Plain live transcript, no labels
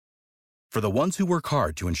For the ones who work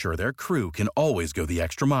hard to ensure their crew can always go the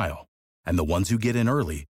extra mile, and the ones who get in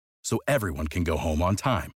early so everyone can go home on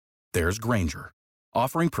time, there's Grainger,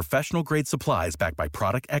 offering professional-grade supplies backed by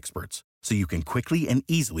product experts so you can quickly and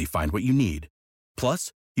easily find what you need.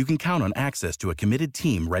 Plus, you can count on access to a committed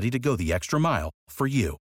team ready to go the extra mile for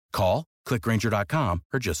you. Call, click Grainger.com,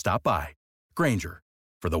 or just stop by. Grainger,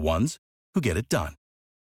 for the ones who get it done.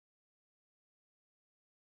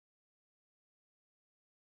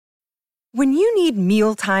 When you need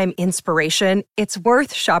mealtime inspiration, it's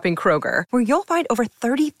worth shopping Kroger, where you'll find over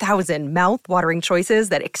 30,000 mouth-watering choices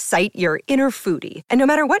that excite your inner foodie. And no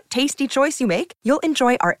matter what tasty choice you make, you'll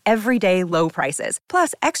enjoy our everyday low prices,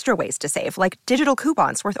 plus extra ways to save, like digital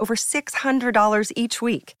coupons worth over $600 each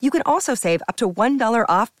week. You can also save up to $1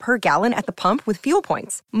 off per gallon at the pump with fuel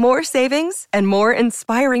points. More savings and more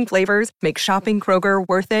inspiring flavors make shopping Kroger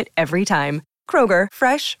worth it every time. Kroger,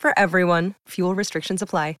 fresh for everyone. Fuel restrictions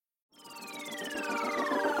apply.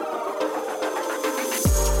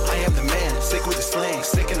 Sick with the slang,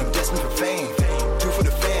 sick and I'm destined for fame. Do for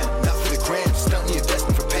the fam, not for the gram. Stunting, you're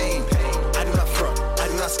destined for pain. I do not front, I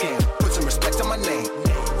do not scam. Put some respect on my name.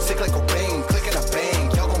 Sick like Cobain, click and I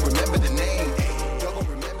bang. Y'all gon' remember the name. Y'all gon'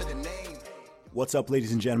 remember the name. What's up,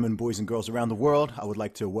 ladies and gentlemen, boys and girls around the world? I would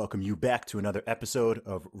like to welcome you back to another episode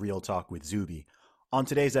of Real Talk with Zuby. On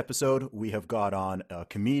today's episode, we have got on a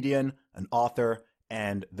comedian, an author,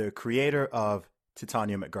 and the creator of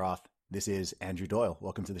Titania McGrath. This is Andrew Doyle.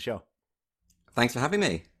 Welcome to the show. Thanks for having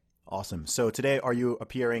me. Awesome. So today, are you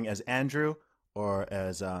appearing as Andrew or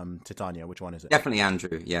as Titania? Which one is it? Definitely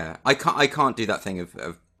Andrew. Yeah, I can't do that thing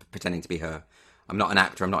of pretending to be her. I'm not an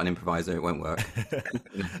actor. I'm not an improviser. It won't work.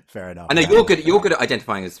 Fair enough. I know you're good. You're good at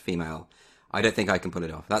identifying as female. I don't think I can pull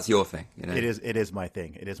it off. That's your thing. You know? It is my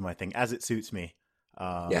thing. It is my thing. As it suits me.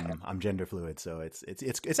 Yeah. I'm gender fluid, so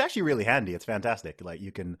it's actually really handy. It's fantastic. Like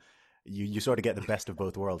you sort of get the best of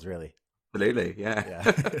both worlds, really. Absolutely, yeah.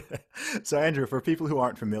 So, Andrew, for people who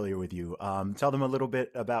aren't familiar with you, tell them a little bit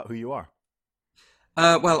about who you are.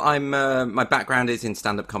 Well, I'm my background is in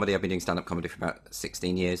stand-up comedy. I've been doing stand-up comedy for about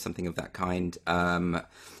 16 years, something of that kind.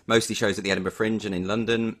 Mostly shows at the Edinburgh Fringe and in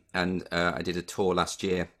London, and I did a tour last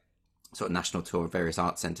year, sort of national tour of various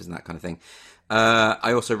art centres and that kind of thing.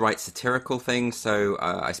 I also write satirical things, so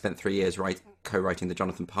I spent 3 years co-writing the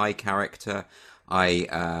Jonathan Pie character.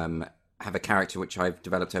 I have a character which I've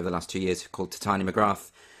developed over the last 2 years called Titania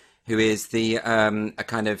McGrath, who is the a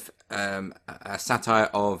kind of a satire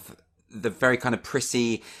of the very kind of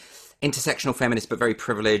prissy, intersectional feminist, but very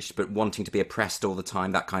privileged, but wanting to be oppressed all the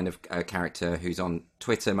time. That kind of character who's on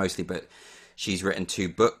Twitter mostly, but she's written 2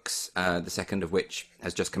 books, the second of which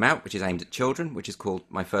has just come out, which is aimed at children, which is called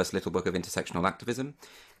My First Little Book of Intersectional Activism.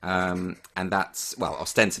 And that's, well,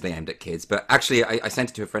 ostensibly aimed at kids, but actually I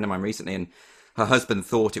sent it to a friend of mine recently, and her husband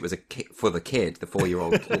thought it was for the kid, the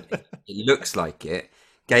 4-year-old kid. It looks like it.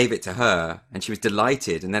 Gave it to her, and she was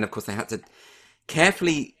delighted. And then, of course, they had to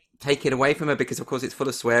carefully take it away from her because, of course, it's full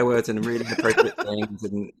of swear words and really inappropriate things.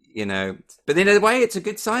 And, you know, but in a way, it's a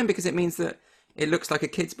good sign because it means that it looks like a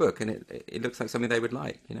kid's book and it looks like something they would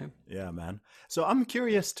like, you know? Yeah, man. So I'm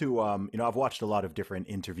curious to, I've watched a lot of different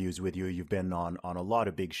interviews with you. You've been on a lot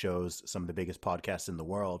of big shows, some of the biggest podcasts in the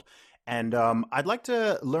world. And I'd like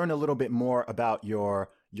to learn a little bit more about your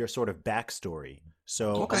sort of backstory.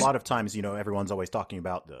 So A lot of times, everyone's always talking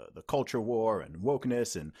about the culture war and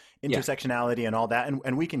wokeness and intersectionality and all that.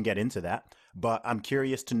 And we can get into that. But I'm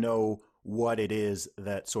curious to know what it is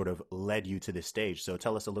that sort of led you to this stage. So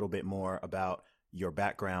tell us a little bit more about your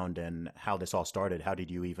background and how this all started. How did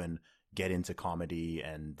you even get into comedy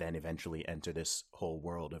and then eventually enter this whole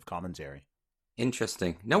world of commentary?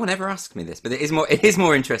 Interesting. No one ever asked me this, but it is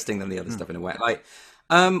more interesting than the other stuff in a way. Like,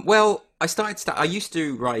 well, I used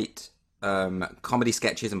to write comedy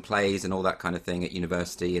sketches and plays and all that kind of thing at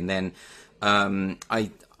university, and then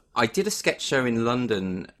I did a sketch show in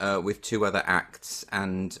London with 2 other acts,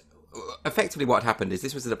 and effectively what happened is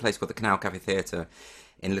this was at a place called the Canal Cafe Theatre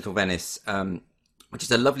in Little Venice, which is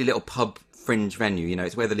a lovely little pub fringe venue.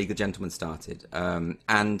 It's where the League of Gentlemen started,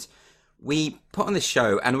 and we put on this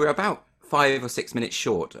show, and we're about 5 or 6 minutes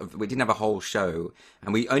short we didn't have a whole show,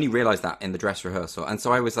 and we only realized that in the dress rehearsal. And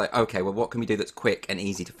so I was like, okay, well, what can we do that's quick and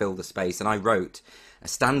easy to fill the space? And I wrote a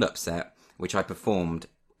stand-up set which I performed.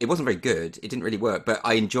 It wasn't very good, it didn't really work, but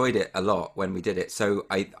I enjoyed it a lot when we did it. So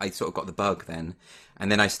I sort of got the bug then, and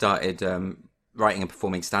then I started writing and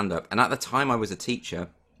performing stand-up. And at the time I was a teacher,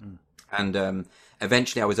 and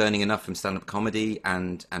eventually I was earning enough from stand-up comedy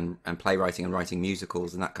and playwriting and writing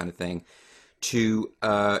musicals and that kind of thing to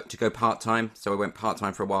go part-time. So I went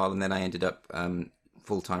part-time for a while, and then I ended up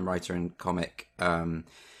full-time writer and comic.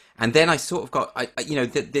 And then I sort of got,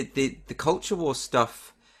 the culture war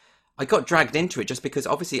stuff, I got dragged into it just because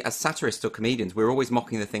obviously as satirists or comedians, we're always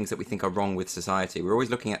mocking the things that we think are wrong with society. We're always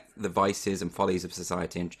looking at the vices and follies of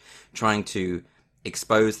society and trying to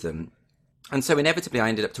expose them. And so inevitably I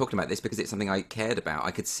ended up talking about this because it's something I cared about.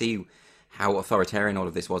 I could see how authoritarian all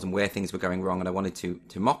of this was and where things were going wrong, and I wanted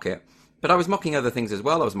to mock it. But I was mocking other things as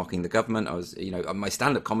well. I was mocking the government. I was, my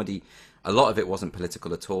stand-up comedy, a lot of it wasn't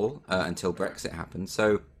political at all until Brexit happened.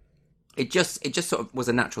 So it just sort of was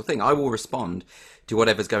a natural thing. I will respond to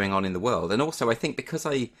whatever's going on in the world. And also I think because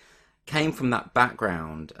I came from that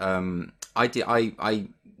background, I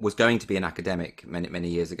was going to be an academic many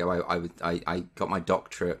years ago. I got my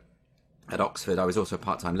doctorate at Oxford. I was also a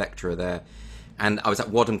part-time lecturer there. And I was at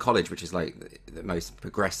Wadham College, which is like the most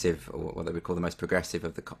progressive, or what they would call the most progressive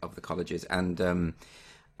of the colleges. And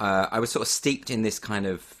I was sort of steeped in this kind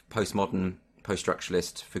of postmodern,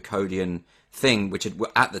 post-structuralist, Foucauldian thing, which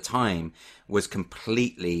at the time had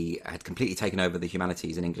completely taken over the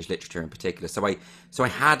humanities and English literature in particular. So I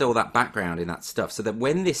had all that background in that stuff. So that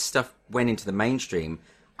when this stuff went into the mainstream,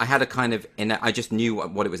 I had a kind of, I just knew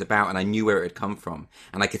what it was about, and I knew where it had come from,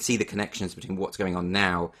 and I could see the connections between what's going on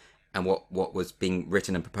now and what was being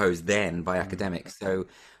written and proposed then by academics. So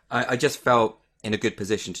I just felt in a good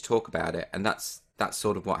position to talk about it, and that's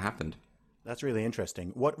sort of what happened. That's really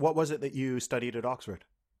interesting. What was it that you studied at Oxford?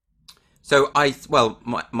 So my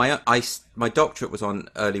doctorate was on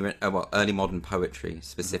early modern poetry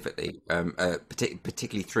specifically,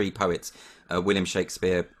 particularly three poets, William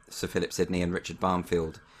Shakespeare, Sir Philip Sidney, and Richard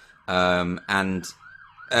Barnfield,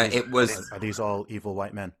 it was. Are these all evil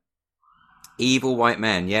white men? Evil white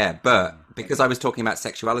men, yeah. But because I was talking about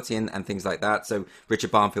sexuality and things like that, so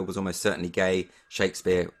Richard Barnfield was almost certainly gay.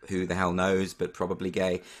 Shakespeare, who the hell knows, but probably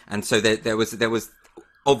gay. And so there was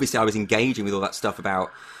obviously I was engaging with all that stuff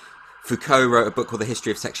about. Foucault wrote a book called The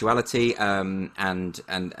History of Sexuality, and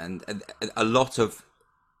a lot of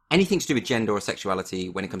anything to do with gender or sexuality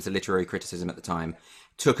when it comes to literary criticism at the time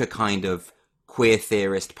took a kind of queer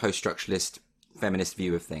theorist, post-structuralist, feminist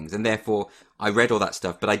view of things. And therefore, I read all that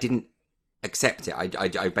stuff, but I didn't accept it.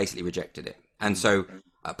 I basically rejected it. And so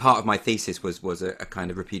part of my thesis was a kind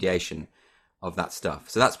of repudiation of that stuff.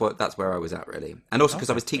 So that's where I was at, really. And also because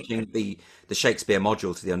I was teaching the Shakespeare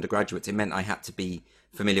module to the undergraduates, it meant I had to be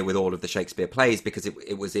familiar with all of the Shakespeare plays because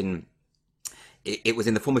it was in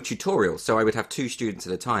the form of tutorials. So I would have two students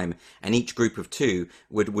at a time, and each group of two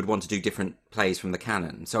would want to do different plays from the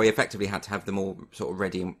canon. So I effectively had to have them all sort of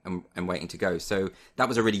ready and waiting to go. So that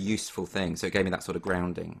was a really useful thing. So it gave me that sort of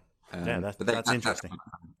grounding. That's interesting.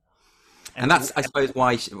 And that's, I suppose,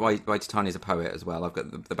 why Titania's a poet as well. I've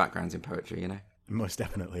got the backgrounds in poetry, Most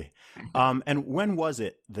definitely. And when was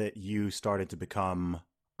it that you started to become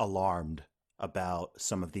alarmed about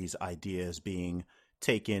some of these ideas being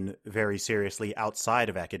taken very seriously outside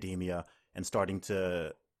of academia and starting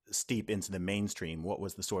to steep into the mainstream? What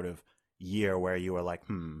was the sort of year where you were like,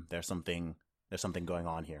 there's something going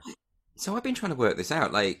on here? So I've been trying to work this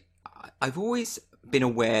out. Like, I've always been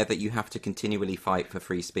aware that you have to continually fight for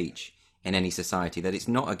free speech in any society, that it's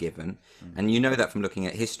not a given. And you know that from looking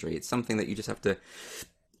at history. It's something that you just have to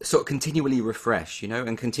sort of continually refresh,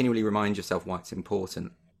 and continually remind yourself why it's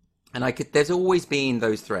important. And there's always been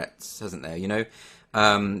those threats, hasn't there?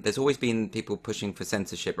 There's always been people pushing for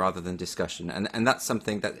censorship rather than discussion. And that's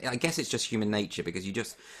something that I guess it's just human nature, because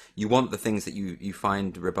you want the things that you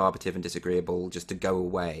find rebarbative and disagreeable just to go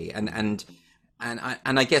away. And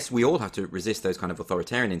I guess we all have to resist those kind of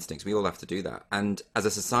authoritarian instincts. We all have to do that. And as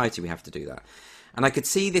a society, we have to do that. And I could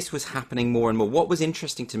see this was happening more and more. What was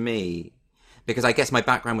interesting to me, because I guess my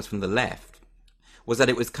background was from the left, was that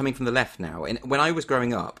it was coming from the left now. And when I was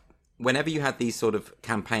growing up, whenever you had these sort of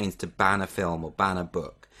campaigns to ban a film or ban a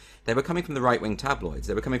book, they were coming from the right-wing tabloids.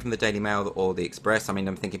 They were coming from the Daily Mail or the Express. I mean,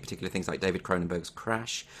 I'm thinking particularly things like David Cronenberg's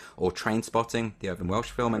Crash or Trainspotting, the Irvine Welsh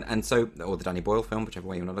film, and so, or the Danny Boyle film, whichever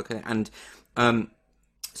way you want to look at it. And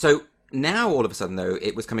so now all of a sudden, though,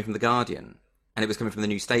 it was coming from The Guardian and it was coming from The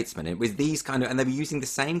New Statesman. It was these kind of, and they were using the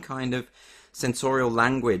same kind of censorial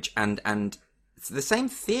language and the same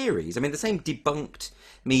theories. I mean, the same debunked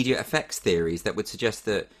media effects theories that would suggest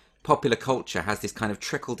that popular culture has this kind of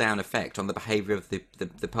trickle-down effect on the behaviour of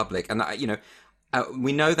the public, and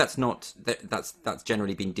we know that's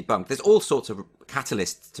generally been debunked. There's all sorts of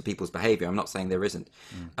catalysts to people's behaviour. I'm not saying there isn't,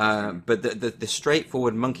 but the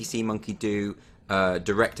straightforward monkey see, monkey do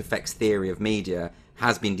direct effects theory of media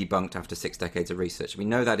has been debunked after 6 decades of research. We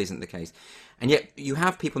know that isn't the case, and yet you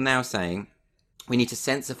have people now saying we need to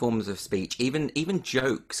censor forms of speech. Even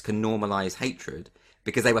jokes can normalise hatred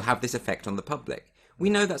because they will have this effect on the public. We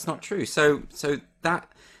know that's not true. So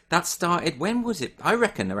that that started, when was it? I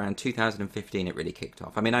reckon around 2015 it really kicked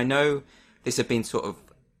off. I mean, I know this had been sort of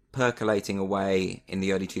percolating away in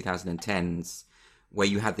the early 2010s, where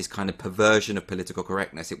you had this kind of perversion of political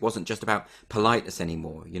correctness. It wasn't just about politeness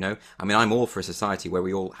anymore, you know? I mean, I'm all for a society where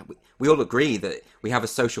we all agree that we have a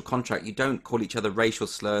social contract. You don't call each other racial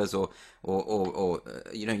slurs or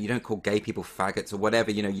you know, you don't call gay people faggots or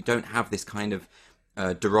whatever, you know, you don't have this kind of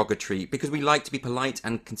derogatory, because we like to be polite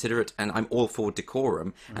and considerate, and I'm all for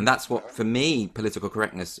decorum. And that's what, for me, political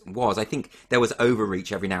correctness was. I think there was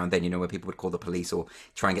overreach every now and then, you know, where people would call the police or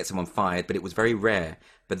try and get someone fired, but it was very rare.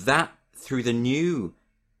 But that, through the new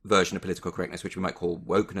version of political correctness, which we might call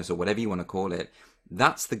wokeness or whatever you want to call it,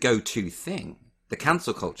 that's the go-to thing, the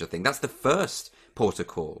cancel culture thing. That's the first port of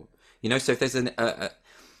call. You know, so if there's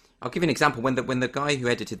I'll give you an example. When the guy who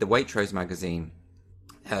edited the Waitrose magazine,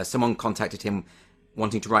 someone contacted him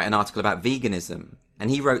wanting to write an article about veganism, and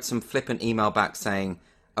he wrote some flippant email back saying,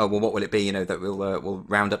 "Oh, well, what will it be? You know, that we'll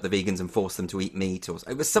round up the vegans and force them to eat meat," or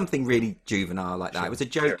it was something really juvenile like that. Sure. It was a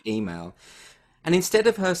joke email. And instead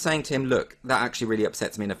of her saying to him, "Look, that actually really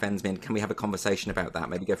upsets me and offends me, and can we have a conversation about that?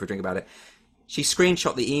 Maybe go for a drink about it," she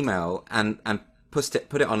screenshot the email and put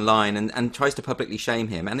it online and tries to publicly shame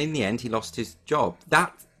him. And in the end, he lost his job.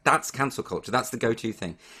 That's cancel culture. That's the go-to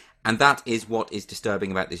thing. And that is what is disturbing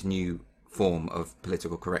about this new form of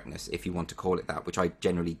political correctness, if you want to call it that, which I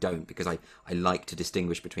generally don't, because I like to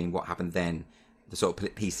distinguish between what happened then, the sort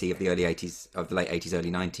of PC of the early 80s, of the late 80s, early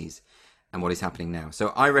 90s, and what is happening now.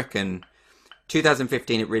 So I reckon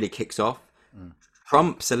 2015 it really kicks off.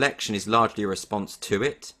 Trump's election is largely a response to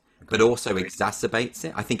it, but also exacerbates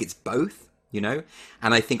it. I think it's both, you know,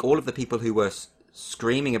 and I think all of the people who were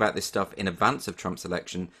screaming about this stuff in advance of Trump's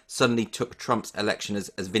election suddenly took Trump's election as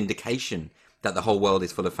vindication that the whole world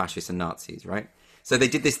is full of fascists and Nazis, right? So they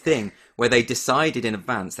did this thing where they decided in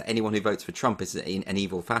advance that anyone who votes for Trump is an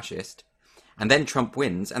evil fascist, and then Trump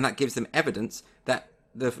wins, and that gives them evidence that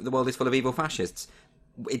the world is full of evil fascists.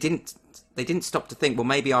 They didn't stop to think, well,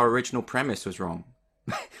 maybe our original premise was wrong.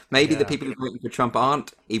 Maybe the people who voted for Trump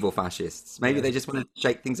aren't evil fascists. Maybe they just want to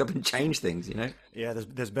shake things up and change things, you know? Yeah,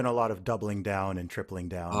 there's been a lot of doubling down and tripling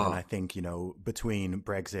down. And I think, you know, between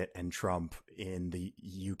Brexit and Trump in the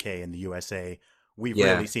UK and the USA, we've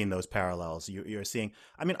really seen those parallels. You're seeing,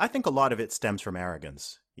 I mean, I think a lot of it stems from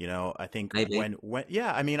arrogance. You know, I think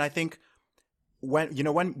I think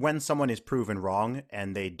when someone is proven wrong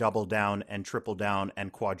and they double down and triple down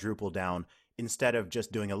and quadruple down, instead of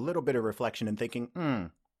just doing a little bit of reflection and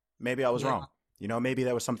thinking, maybe I was wrong. You know, maybe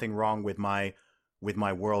there was something wrong with my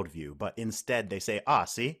worldview. But instead they say,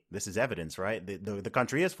 see, this is evidence, right? The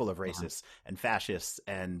country is full of racists and fascists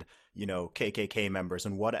and, you know, KKK members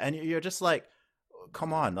and and you're just like,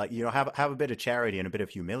 come on, like, you know, have a bit of charity and a bit of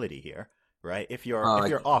humility here, right? If you're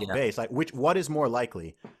off base, like what is more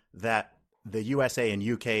likely, that the USA and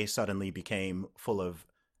UK suddenly became full of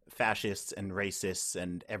fascists and racists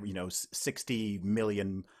and 60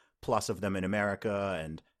 million plus of them in America,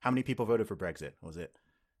 and how many people voted for Brexit? Was it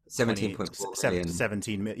 17.4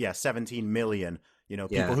 million? 17 million. You know,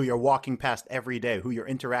 people who you're walking past every day, who you're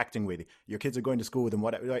interacting with, your kids are going to school with them.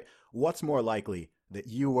 What's more likely, that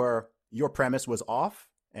your premise was off,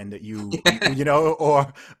 and that you know,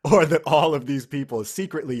 or that all of these people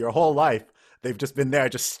secretly your whole life they've just been there,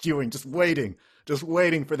 just stewing, just waiting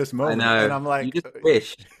for this moment. I know. And I'm like, you just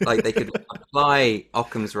wish like they could apply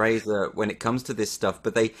Occam's razor when it comes to this stuff,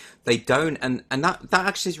 but they don't. And that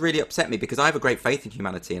actually has really upset me, because I have a great faith in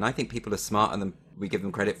humanity, and I think people are smarter than we give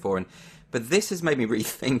them credit for. But this has made me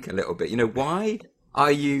rethink a little bit. You know, why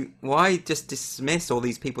just dismiss all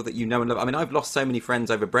these people that you know and love? I mean, I've lost so many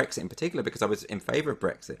friends over Brexit in particular, because I was in favor of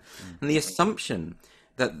Brexit, and the assumption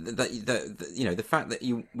that you know, the fact that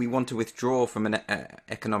we want to withdraw from an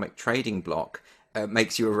economic trading bloc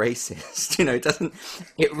makes you a racist. You know,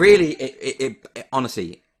 it really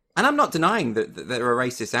honestly, and I'm not denying that there are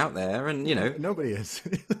racists out there, and you know, nobody is.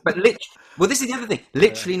 But this is the other thing.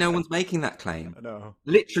 Literally, no one's making that claim. No,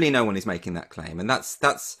 literally, no one is making that claim, and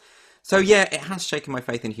that's. So yeah, it has shaken my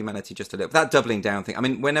faith in humanity just a little. That doubling down thing. I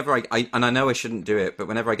mean, whenever I and I know I shouldn't do it, but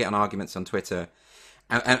whenever I get on arguments on Twitter.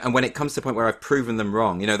 And when it comes to the point where I've proven them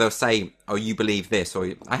wrong, you know, they'll say, "Oh, you believe this,"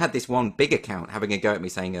 or I had this one big account having a go at me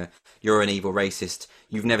saying, "You're an evil racist.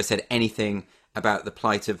 You've never said anything about the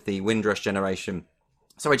plight of the Windrush generation."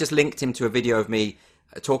 So I just linked him to a video of me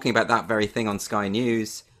talking about that very thing on Sky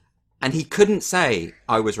News, and he couldn't say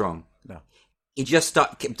I was wrong. No, he just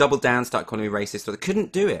doubled down, started calling me racist, or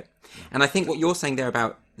couldn't do it. And I think what you're saying there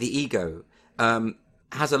about the ego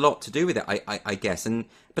has a lot to do with it, I guess.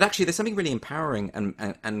 But actually, there's something really empowering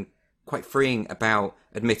and quite freeing about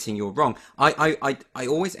admitting you're wrong. I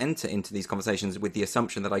always enter into these conversations with the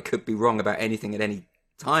assumption that I could be wrong about anything at any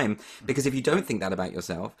time, because if you don't think that about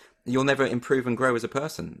yourself, you'll never improve and grow as a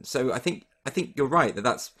person. So I think you're right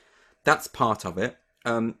that's part of it.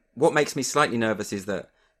 What makes me slightly nervous is that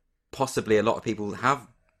possibly a lot of people have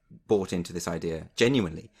bought into this idea,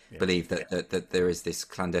 genuinely believe that there is this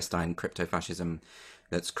clandestine crypto-fascism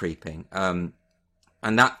that's creeping. And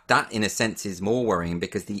that in a sense is more worrying,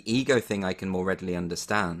 because the ego thing I can more readily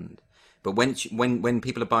understand. But when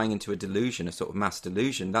people are buying into a delusion, a sort of mass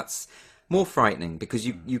delusion, that's more frightening, because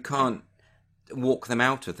you can't walk them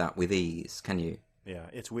out of that with ease, can you? Yeah,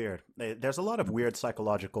 it's weird. There's a lot of weird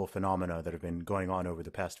psychological phenomena that have been going on over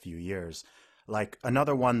the past few years. Like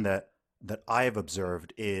another one that I've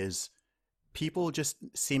observed is people just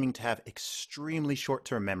seeming to have extremely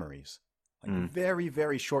short-term memories. Like very,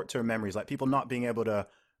 very short-term memories, like people not being able to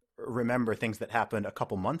remember things that happened a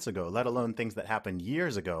couple months ago, let alone things that happened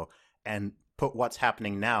years ago, and put what's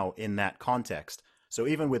happening now in that context. So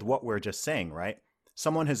even with what we're just saying, right?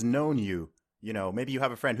 Someone has known you, maybe you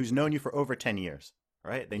have a friend who's known you for over 10 years,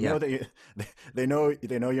 right? They know that they know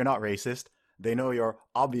you're not racist. They know you're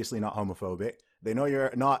obviously not homophobic. They know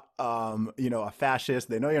you're not, a fascist.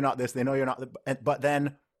 They know you're not this. They know you're not. But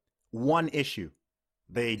then one issue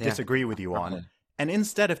they disagree with you on. And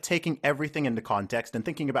instead of taking everything into context and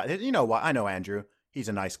thinking about, you know what, I know Andrew, he's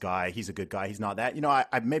a nice guy. He's a good guy. He's not that.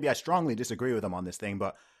 Maybe I strongly disagree with him on this thing,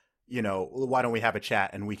 but, why don't we have a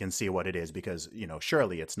chat and we can see what it is? Because,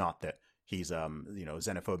 surely it's not that he's,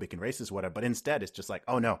 xenophobic and racist, whatever. But instead, it's just like,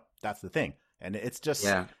 oh, no, that's the thing. And it's just,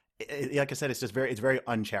 like I said, it's very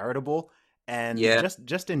uncharitable. And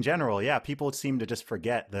just in general, people seem to just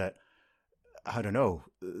forget that, I don't know,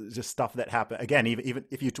 just stuff that happened. Again, even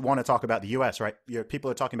if you want to talk about the U.S., right?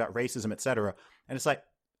 People are talking about racism, et cetera. And it's like,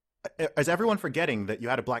 is everyone forgetting that you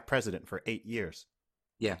had a black president for 8 years?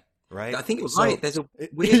 Yeah. Right? I think you're right. There's a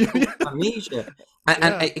weird amnesia.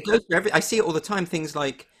 And it goes for I see it all the time. Things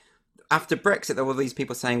like after Brexit, there were these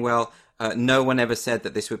people saying, well, no one ever said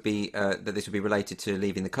that this would be related to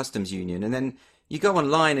leaving the customs union. And then you go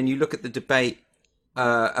online and you look at the debate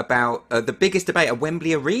about the biggest debate at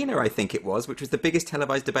Wembley Arena, I think it was, which was the biggest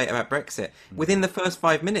televised debate about Brexit. Within the first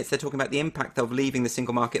 5 minutes, they're talking about the impact of leaving the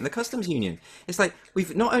single market and the customs union. It's like,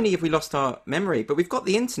 we've not only have we lost our memory, but we've got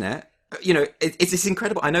the internet. It's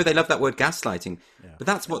incredible. I know they love that word gaslighting, but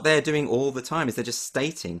that's what they're doing all the time, is they're just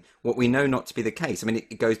stating what we know not to be the case. I mean,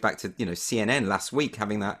 it goes back to, CNN last week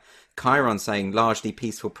having that Chiron saying largely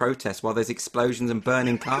peaceful protest while there's explosions and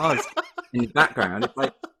burning cars in the background. It's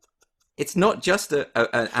like, it's not just an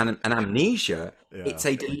amnesia. Yeah. It's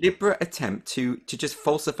a deliberate attempt to just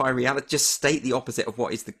falsify reality, just state the opposite of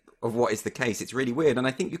what is the case. It's really weird, and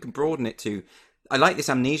I think you can broaden it to. I like this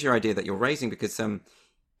amnesia idea that you're raising, because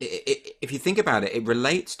if you think about it, it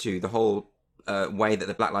relates to the whole way that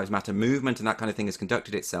the Black Lives Matter movement and that kind of thing has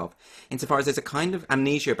conducted itself, insofar as there's a kind of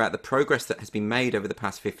amnesia about the progress that has been made over the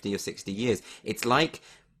past 50 or 60 years. It's like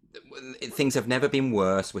things have never been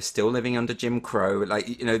worse. We're still living under Jim Crow. Like,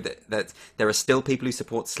 that there are still people who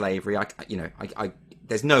support slavery.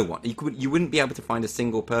 There's no one. You wouldn't be able to find a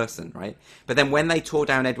single person, right? But then when they tore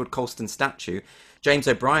down Edward Colston's statue, James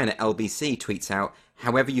O'Brien at LBC tweets out,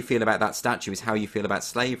 however you feel about that statue is how you feel about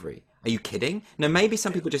slavery. Are you kidding? No, maybe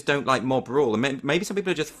some people just don't like mob rule, and maybe some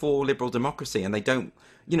people are just for liberal democracy, and they don't,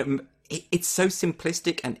 it's so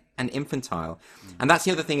simplistic and infantile. And that's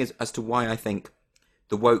the other thing is as to why I think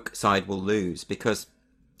the woke side will lose, because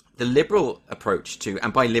the liberal approach to,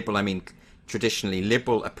 and by liberal I mean traditionally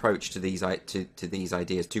liberal approach to these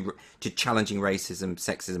ideas, to challenging racism,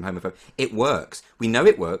 sexism, homophobia, it works. We know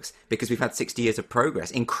it works because we've had 60 years of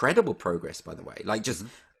progress, incredible progress, by the way, like just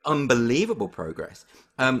unbelievable progress.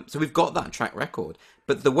 So we've got that track record.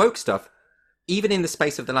 But the woke stuff, even in the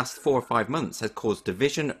space of the last 4 or 5 months, has caused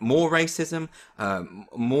division, more racism,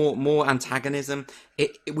 more antagonism.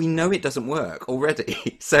 We know it doesn't work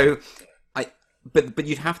already. So, but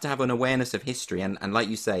you'd have to have an awareness of history and like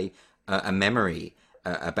you say, a memory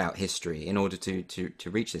about history in order to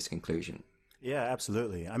reach this conclusion. Yeah,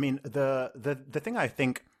 absolutely. I mean, the thing I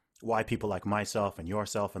think why people like myself and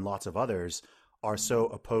yourself and lots of others are so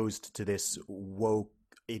opposed to this woke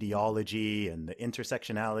ideology and the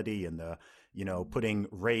intersectionality and the putting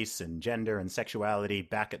race and gender and sexuality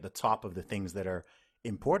back at the top of the things that are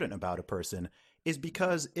important about a person is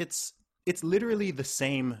because it's literally the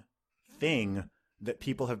same thing that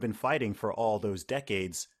people have been fighting for all those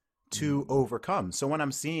decades to overcome. So when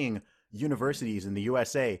I'm seeing universities in the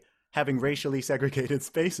USA having racially segregated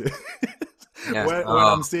spaces, when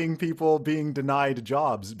I'm seeing people being denied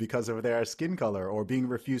jobs because of their skin color or being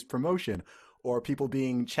refused promotion, or people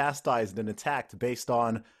being chastised and attacked based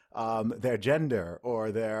on their gender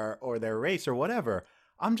or their race or whatever.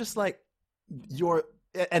 I'm just like,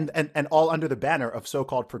 and all under the banner of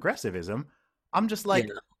so-called progressivism. I'm just like,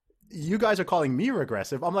 you guys are calling me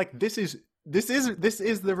regressive. I'm like, this is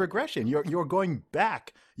the regression. You're going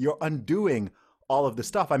back. You're undoing all of the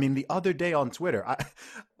stuff. I mean, the other day on Twitter,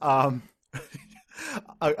 a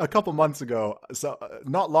couple months ago, so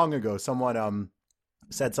not long ago, someone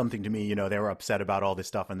said something to me. You know, they were upset about all this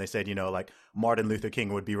stuff, and they said, you know, like Martin Luther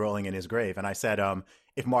King would be rolling in his grave. And I said,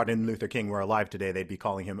 if Martin Luther King were alive today, they'd be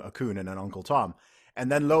calling him a coon and an Uncle Tom. And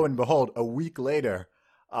then lo and behold, a week later,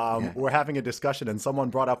 we're having a discussion, and someone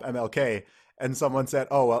brought up MLK, and someone said,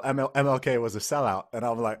 "Oh well, MLK was a sellout," and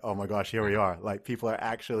I'm like, "Oh my gosh, here we are!" Like people are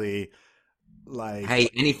actually like, "Hey,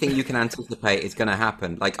 anything you can anticipate is going to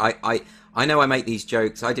happen." Like I know I make these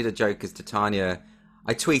jokes. I did a joke as Titania.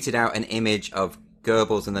 I tweeted out an image of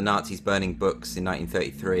Goebbels and the Nazis burning books in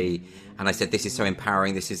 1933, and I said, "This is so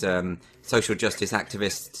empowering. This is social justice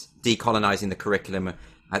activists decolonizing the curriculum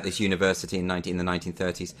at this university in the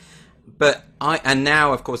 1930s." But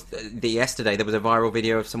now, of course, yesterday there was a viral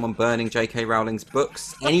video of someone burning J.K. Rowling's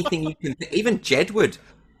books. Anything you can, even Jedward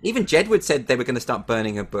said they were going to start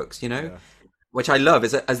burning her books. You know, which I love,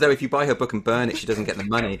 is as though if you buy her book and burn it, she doesn't get the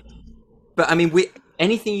money. But I mean,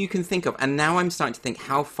 anything you can think of, and now I'm starting to think,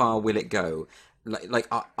 how far will it go? Like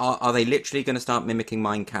are they literally going to start mimicking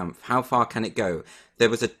Mein Kampf? How far can it go? There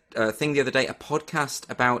was a thing the other day, a podcast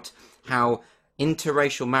about how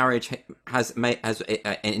interracial marriage has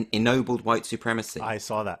ennobled white supremacy. I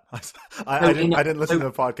saw that. I didn't listen to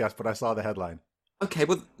the podcast, but I saw the headline. Okay,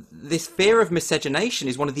 well, this fear of miscegenation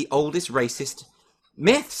is one of the oldest racist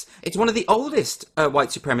myths. It's one of the oldest white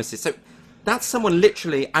supremacists. So that's someone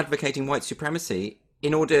literally advocating white supremacy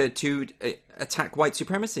in order to attack white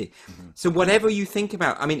supremacy. Mm-hmm. So whatever you think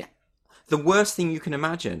about, I mean, the worst thing you can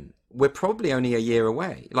imagine, we're probably only a year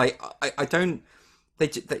away. Like, I don't...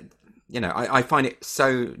 You know, I find it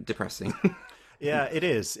so depressing. Yeah, it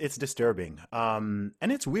is. It's disturbing. And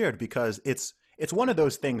it's weird because it's one of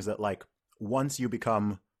those things that, like, once you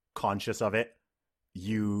become conscious of it,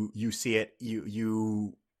 you see it,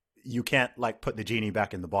 you can't, like, put the genie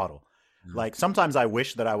back in the bottle. Mm-hmm. Like, sometimes I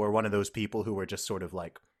wish that I were one of those people who were just sort of,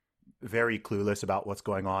 like, very clueless about what's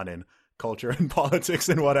going on in culture and politics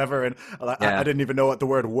and whatever, and I didn't even know what the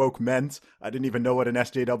word woke meant. I didn't even know what an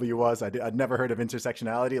SJW was. I'd never heard of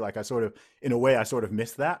intersectionality. Like, I sort of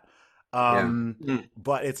missed that.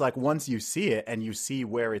 But it's like, once you see it and you see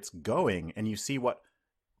where it's going and you see what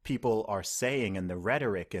people are saying and the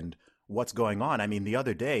rhetoric and what's going on. I mean, the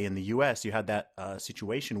other day in the US, you had that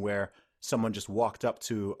situation where someone just walked up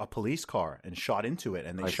to a police car and shot into it,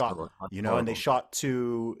 and they shot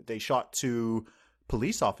two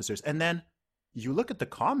police officers. And then you look at the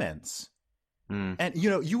comments and, you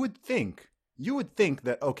know, you would think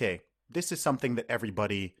that, okay, this is something that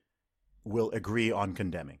everybody will agree on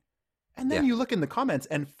condemning. And then you look in the comments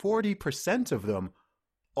and 40% of them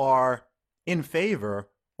are in favor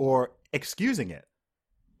or excusing it.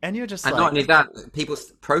 And you're just and not only that,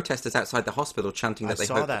 protesters outside the hospital chanting that they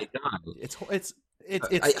hope they die.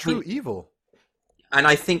 It's true evil. And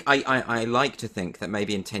I think I like to think that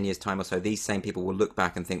maybe in 10 years' time or so, these same people will look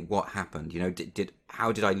back and think, what happened? You know,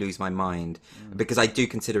 how did I lose my mind? Because I do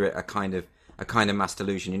consider it a kind of mass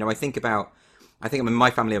delusion. You know, I think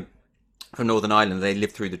my family are from Northern Ireland. They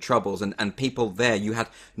lived through the Troubles, and people there, you had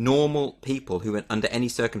normal people who under any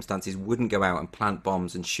circumstances wouldn't go out and plant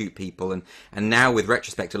bombs and shoot people. And now with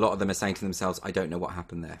retrospect, a lot of them are saying to themselves, I don't know what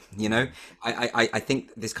happened there. You know, I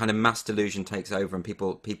think this kind of mass delusion takes over, and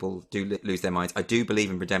people do lose their minds. I do believe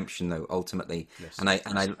in redemption, though, ultimately. Yes. And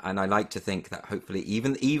I like to think that hopefully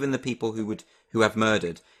even the people who have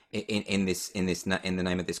murdered in the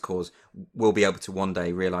name of this cause will be able to one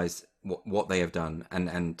day realize what they have done,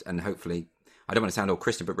 and hopefully, I don't want to sound all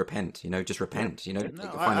Christian, but repent. You know, just repent. You know,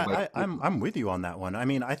 I'm with you on that one. I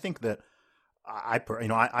mean, I think that I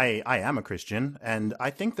am a Christian, and I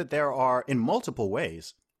think that there are, in multiple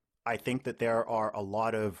ways, I think that there are a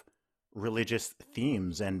lot of religious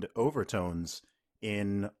themes and overtones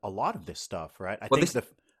in a lot of this stuff, right? Go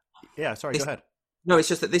ahead. No, it's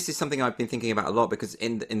just that this is something I've been thinking about a lot, because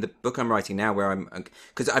in the book I'm writing now, where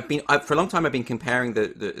because for a long time I've been comparing the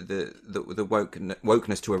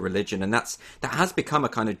wokeness to a religion, and that has become a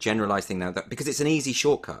kind of generalized thing now, because it's an easy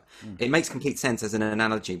shortcut. It makes complete sense as an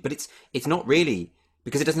analogy, but it's not really,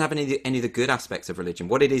 because it doesn't have any of the good aspects of religion.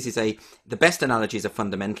 What it is the best analogy is a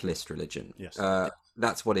fundamentalist religion. Yes.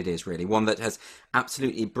 That's what it is, really. One that has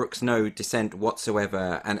absolutely brooks no dissent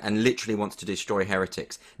whatsoever, and literally wants to destroy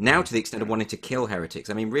heretics. Now to the extent of wanting to kill heretics.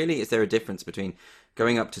 I mean, really, is there a difference between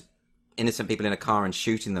going up to innocent people in a car and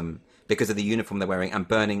shooting them because of the uniform they're wearing and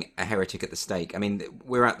burning a heretic at the stake. I mean,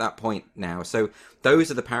 we're at that point now. So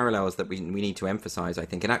those are the parallels that we need to emphasize, I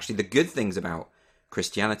think. And actually the good things about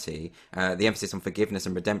Christianity, the emphasis on forgiveness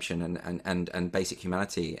and redemption and basic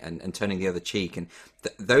humanity and turning the other cheek, and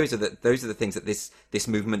those are the things that this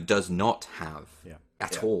movement does not have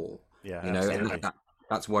at all. Yeah, you know, and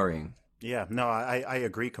that's worrying. Yeah, no, I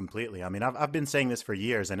agree completely. I mean, I've been saying this for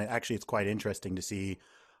years, and it's quite interesting to see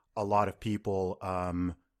a lot of people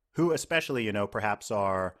who, especially, you know, perhaps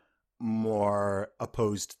are more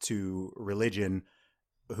opposed to religion,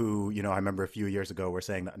 who, you know, I remember a few years ago were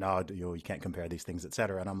saying that, no, you can't compare these things, et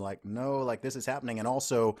cetera. And I'm like, no, like this is happening. And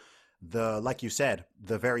also like you said,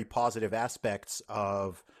 the very positive aspects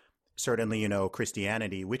of certainly, you know,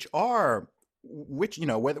 Christianity, which, you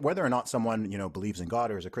know, whether or not someone, you know, believes in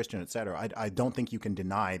God or is a Christian, et cetera, I don't think you can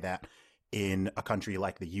deny that in a country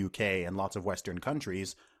like the UK and lots of Western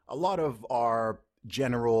countries, a lot of our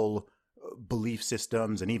general belief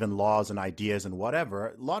systems and even laws and ideas and whatever,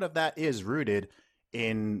 a lot of that is rooted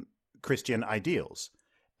in Christian ideals.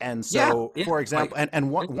 And so, for example,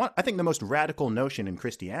 and one, I think the most radical notion in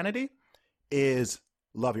Christianity is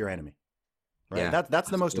love your enemy. Right? Yeah, that's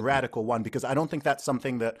the most radical one, because I don't think that's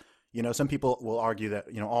something that, you know, some people will argue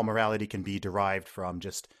that, you know, all morality can be derived from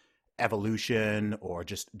just evolution or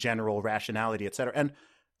just general rationality, et cetera. And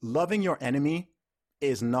loving your enemy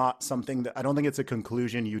is not something that, I don't think it's a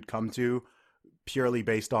conclusion you'd come to purely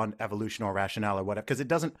based on evolution or rationale or whatever, because it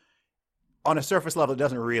doesn't, on a surface level, it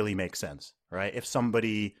doesn't really make sense, right? If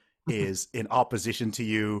somebody is in opposition to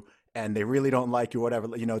you and they really don't like you,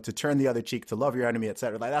 whatever, you know, to turn the other cheek, to love your enemy, et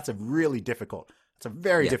cetera, like that's a very difficult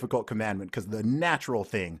commandment, because the natural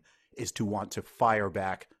thing is to want to fire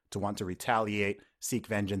back, to want to retaliate, seek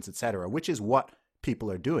vengeance, et cetera, which is what people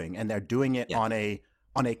are doing. And they're doing it on a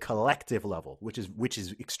collective level, which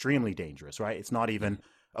is extremely dangerous, right? It's not even,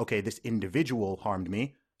 okay, this individual harmed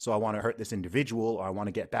me, so I want to hurt this individual or I want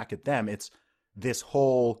to get back at them. It's this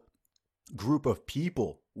whole group of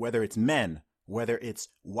people, whether it's men, whether it's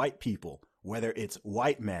white people, whether it's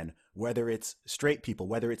white men, whether it's straight people,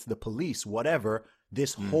 whether it's the police, whatever,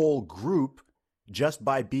 this whole group, just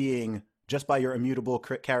by your immutable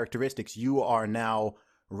characteristics, you are now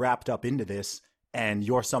wrapped up into this, and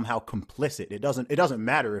you're somehow complicit. It doesn't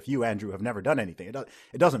matter if you, Andrew, have never done anything.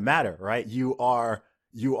 It doesn't matter, right? You are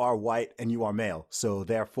white and you are male, so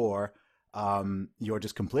therefore you're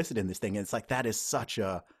just complicit in this thing. And it's like, that is such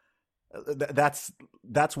a that's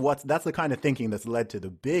the kind of thinking that's led to the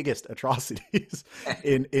biggest atrocities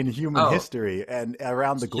in human history and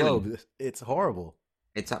around the globe. It's horrible.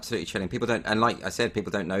 It's absolutely chilling. People don't, and like I said,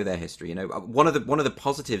 people don't know their history. You know, one of the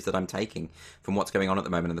positives that I'm taking from what's going on at the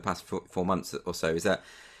moment in the past 4 months or so is that,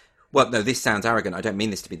 well, no, this sounds arrogant. I don't mean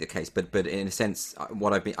this to be the case, but in a sense,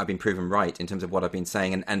 what I've been proven right in terms of what I've been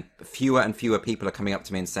saying, and fewer and fewer people are coming up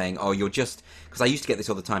to me and saying, "Oh, you're just," because I used to get this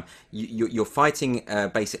all the time. You're fighting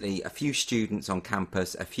basically a few students on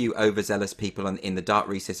campus, a few overzealous people in the dark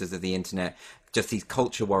recesses of the internet, just these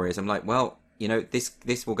culture warriors. I'm like, well, you know, this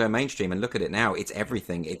will go mainstream, and look at it now. It's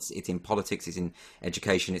everything. It's in politics. It's in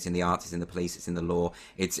education. It's in the arts. It's in the police. It's in the law.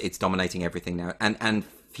 It's dominating everything now. And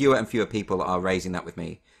fewer and fewer people are raising that with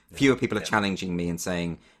me. Fewer people are challenging me and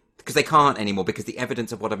saying, because they can't anymore, because the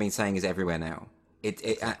evidence of what I've been saying is everywhere now.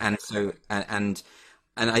 So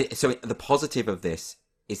the positive of this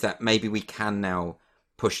is that maybe we can now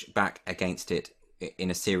push back against it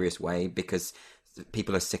in a serious way, because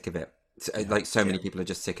people are sick of it. Like so many people are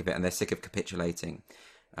just sick of it, and they're sick of capitulating.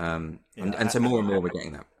 And so more and more we're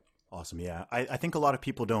getting that. Awesome. Yeah. I think a lot of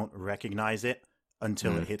people don't recognize it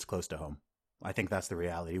until it hits close to home. I think that's the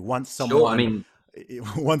reality. Once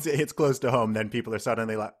it hits close to home, then people are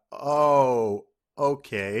suddenly like, oh,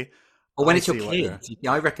 okay. Or when it's your kids.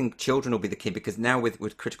 I reckon children will be the key, because now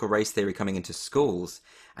with critical race theory coming into schools,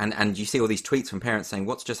 and you see all these tweets from parents saying,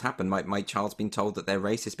 what's just happened? My child's been told that they're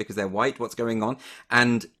racist because they're white. What's going on?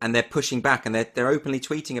 And they're pushing back, and they're openly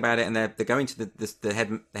tweeting about it, and they're going to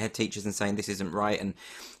the head teachers and saying this isn't right. And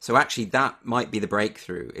so actually that might be the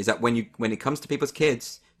breakthrough, is that when it comes to people's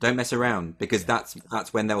kids, don't mess around, because that's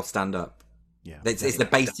when they'll stand up. Yeah, it's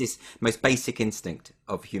the most basic instinct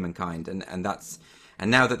of humankind, and that's. And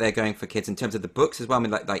now that they're going for kids in terms of the books as well, I mean,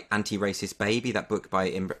 like Anti-Racist Baby, that book by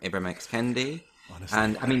Ibram X. Kendi. Honestly.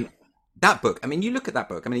 And I mean, that book, I mean, you look at that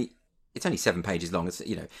book, I mean, it's only 7 pages long, it's,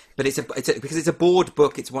 you know, but because it's a board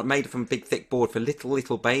book, it's made from a big thick board for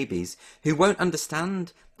little babies who won't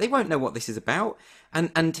understand, they won't know what this is about.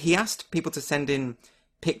 And he asked people to send in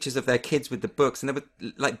pictures of their kids with the books, and there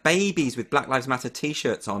were like babies with Black Lives Matter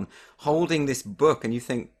t-shirts on holding this book, and you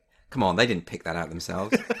think, come on, they didn't pick that out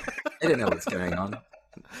themselves. They didn't know what's going on.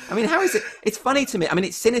 I mean, how is it? It's funny to me. I mean,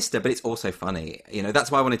 it's sinister, but it's also funny. You know,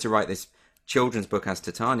 that's why I wanted to write this children's book as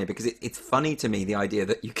Titania, because it's funny to me, the idea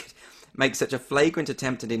that you could make such a flagrant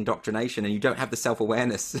attempt at indoctrination and you don't have the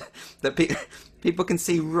self-awareness that people can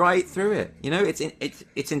see right through it. You know, it's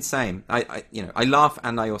insane. I laugh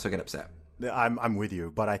and I also get upset. I'm with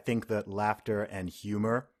you, but I think that laughter and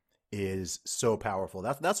humor is so powerful.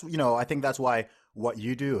 That's I think that's why what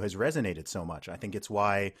you do has resonated so much. I think it's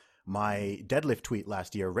why my deadlift tweet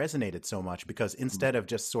last year resonated so much, because instead of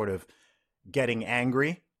just sort of getting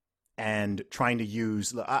angry and trying to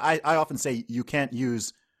use, I often say you can't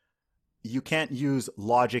use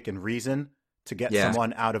logic and reason to get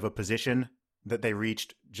someone out of a position that they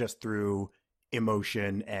reached just through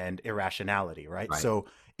emotion and irrationality, right? So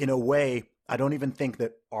in a way, I don't even think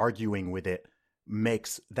that arguing with it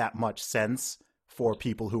makes that much sense for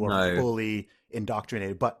people who are fully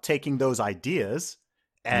indoctrinated, but taking those ideas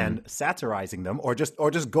and satirizing them, or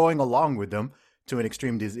just going along with them to an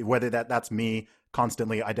extreme, whether that's me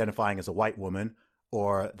constantly identifying as a white woman,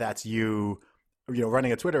 or that's you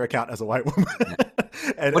running a Twitter account as a white woman.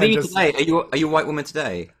 What are you today? Are you a white woman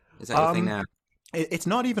today? Is that your thing now? It's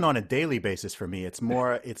not even on a daily basis for me. It's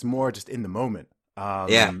more just in the moment.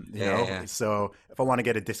 So if I want to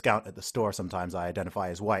get a discount at the store, sometimes I identify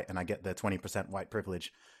as white and I get the 20% white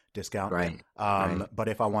privilege discount. Right. But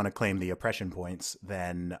if I want to claim the oppression points,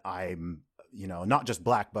 then I'm, not just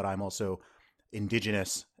black, but I'm also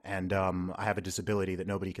indigenous, and I have a disability that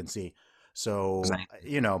nobody can see. So,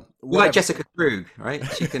 You're like Jessica Krug, right?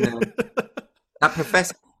 She can, that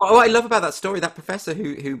professor. What I love about that story, that professor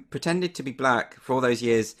who pretended to be black for all those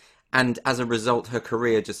years, and as a result, her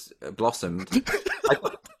career just blossomed.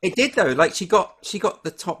 It did, though. Like she got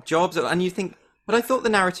the top jobs, and you think, but I thought the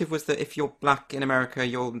narrative was that if you're black in America,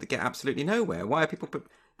 you'll get absolutely nowhere. Why are people?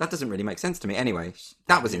 That doesn't really make sense to me. Anyway,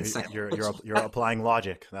 that was insane. You're applying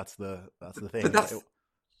logic. That's the thing. But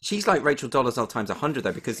she's like Rachel Dolezal times 100,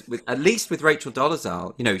 though, because at least with Rachel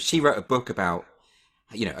Dolezal, she wrote a book about.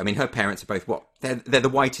 Her parents are both they're the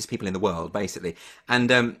whitest people in the world, basically. And,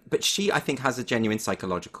 but she, I think, has a genuine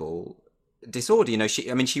psychological disorder.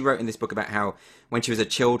 She wrote in this book about how when she was a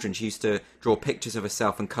child, she used to draw pictures of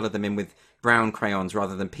herself and color them in with brown crayons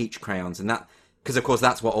rather than peach crayons. And that, because of course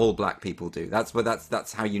that's what all black people do.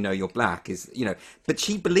 That's how you're black is, but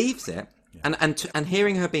she believes it. Yeah. And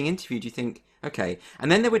hearing her being interviewed, you think, okay.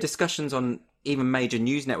 And then there were discussions on even major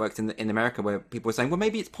news networks in America where people were saying, well,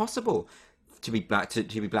 maybe it's possible to be black, to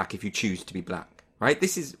be black if you choose to be black, right?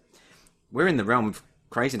 We're in the realm of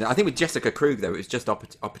craziness. I think with Jessica Krug, though, it was just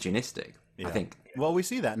opportunistic. Yeah. I think. Well, we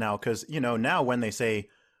see that now because now when they say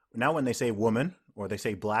woman, or they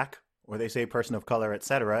say black, or they say person of color,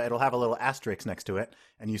 etc., it'll have a little asterisk next to it,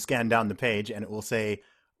 and you scan down the page, and it will say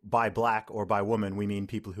by black or by woman we mean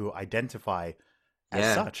people who identify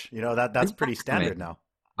as such. That's pretty standard now.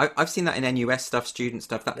 I've seen that in NUS stuff, student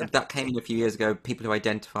stuff. That came in a few years ago. People who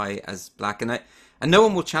identify as black, and no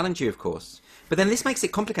one will challenge you, of course. But then this makes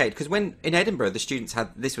it complicated because when in Edinburgh the students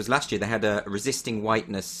this was last year, they had a resisting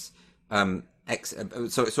whiteness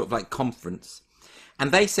sort of like conference,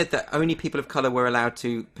 and they said that only people of color were allowed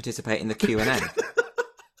to participate in the Q&A.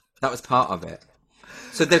 That was part of it.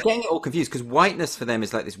 So they're getting it all confused because whiteness for them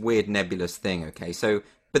is like this weird nebulous thing. Okay, so.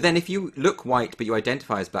 But then if you look white but you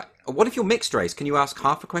identify as black, what if you're mixed race? Can you ask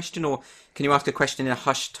half a question, or can you ask a question in a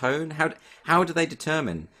hushed tone? How do they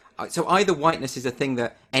determine? So either whiteness is a thing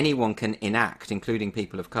that anyone can enact, including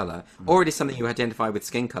people of colour, or it is something you identify with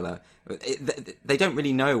skin colour. They don't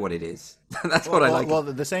really know what it is. That's what I like. Well,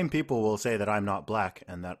 the same people will say that I'm not black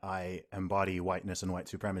and that I embody whiteness and white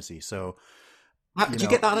supremacy. So, do you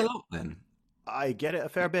get that a lot then? I get it a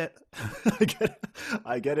fair bit.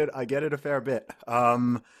 I get it a fair bit.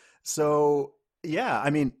 So yeah,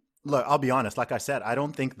 I mean, look, I'll be honest. Like I said, I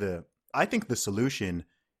think the solution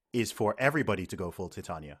is for everybody to go full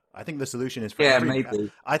Titania. I think the solution is for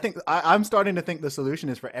maybe. I'm starting to think the solution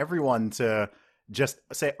is for everyone to just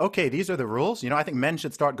say, okay, these are the rules. I think men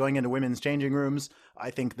should start going into women's changing rooms.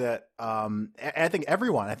 I think that I think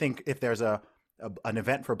everyone. I think if there's an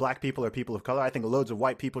event for black people or people of color, I think loads of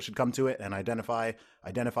white people should come to it and identify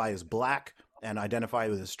as black and identify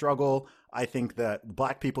with the struggle. I think that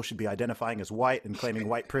black people should be identifying as white and claiming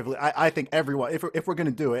white privilege. I think everyone, if we're going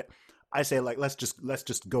to do it, I say let's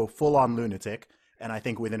just go full on lunatic. And I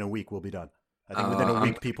think within a week we'll be done. I think within a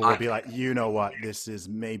week people will be like, you know what,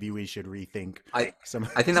 maybe we should rethink. I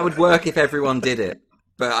think that would work if everyone did it.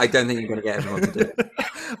 But I don't think you're going to get everyone to do it.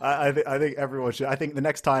 I think everyone should. I think the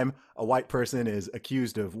next time a white person is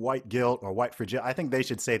accused of white guilt or white fragility, I think they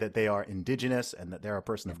should say that they are indigenous and that they're a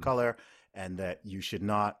person of color, and that you should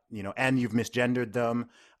not, and you've misgendered them.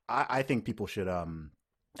 I think people should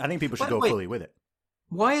I think people should By the go way, fully with it.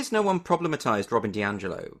 why has no one problematized Robin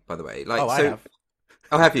DiAngelo, by the way? Like, Oh, I so, have.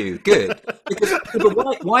 oh, have you? Good. Because,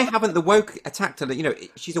 but why haven't the woke attacked her? You know,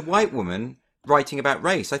 she's a white woman writing about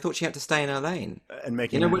race. I thought she had to stay in her lane. And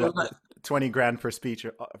making You know, what, like, 20 grand per speech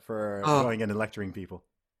for Oh. going in and lecturing people.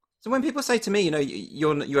 so when people say to me, you know,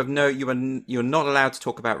 you're not allowed to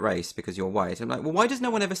talk about race because you're white, I'm like, well, why does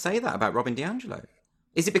no one ever say that about Robin DiAngelo?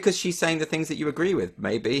 Is it because she's saying the things that you agree with?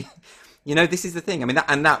 Maybe. You know, this is the thing. I mean,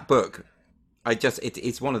 that book,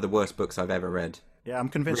 it's one of the worst books I've ever read. Yeah, I'm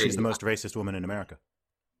convinced she's Really? the most racist woman in America.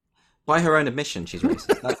 By her own admission, she's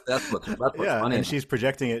racist. That's what's Yeah, funny. and she's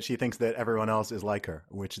projecting it. She thinks that everyone else is like her,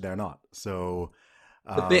 which they're not. So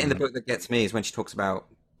The bit in the book that gets me is when she talks about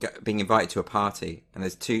being invited to a party, and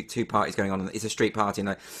there's two parties going on. It's a street party,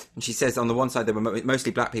 and she says on the one side there were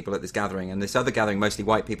mostly black people at this gathering, and this other gathering mostly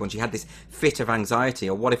white people. And she had this fit of anxiety,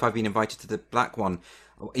 or what if I've been invited to the black one,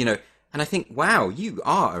 you know? And I think, wow, you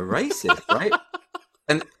are a racist, right?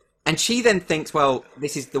 And she then thinks, well,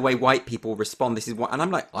 this is the way white people respond. This is what, and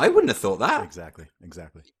I'm like, I wouldn't have thought that. exactly.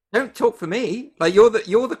 Don't talk for me. Like you're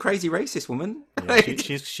the crazy racist woman. Yeah,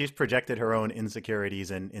 she's projected her own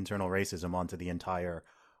insecurities and internal racism onto the entire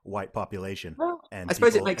white population. Well, and I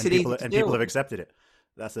suppose it people- makes and it people, easy to and people deal have with. accepted it.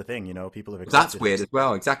 That's the thing, you know. People have accepted That's weird it. as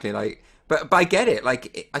well. Exactly. Like, but I get it.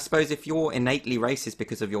 Like, I suppose if you're innately racist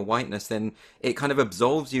because of your whiteness, then it kind of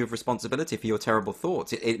absolves you of responsibility for your terrible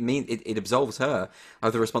thoughts. It absolves her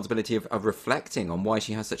of the responsibility of reflecting on why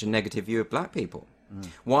she has such a negative view of black people.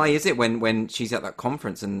 Why is it when she's at that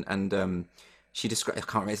conference and she describes, I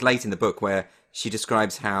can't remember, it's late in the book where she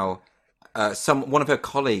describes how one of her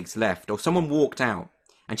colleagues left, or someone walked out,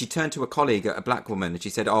 and she turned to a colleague, a black woman, and she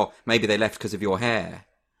said, "Oh, maybe they left because of your hair."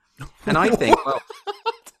 And I think, well,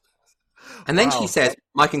 and then she says,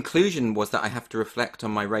 "My conclusion was that I have to reflect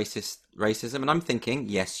on my racism," and I'm thinking,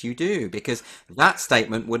 yes, you do, because that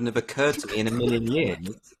statement wouldn't have occurred to me in a million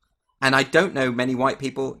years. And I don't know many white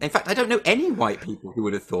people. In fact, I don't know any white people who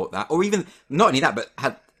would have thought that, or even not only that, but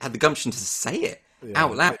had the gumption to say it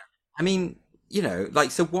out loud. I mean, you know,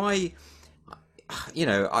 like, so why, you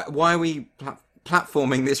know, why are we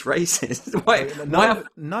platforming this racist?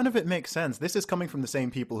 None of it makes sense. This is coming from the same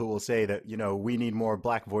people who will say that, you know, we need more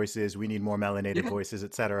black voices, we need more melanated voices,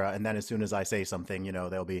 etc. And then as soon as I say something, you know,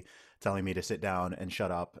 they'll be telling me to sit down and shut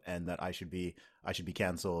up, and that I should be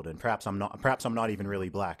canceled. And perhaps I'm not even really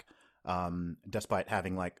black, despite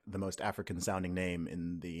having like the most African sounding name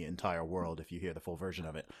in the entire world if you hear the full version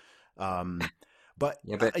of it. But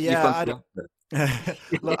I don't.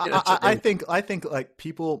 Look, I think like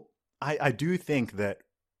people. I do think that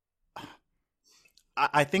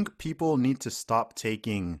I think people need to stop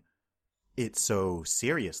taking it so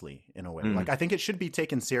seriously in a way. Like, I think it should be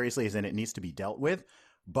taken seriously as in it needs to be dealt with,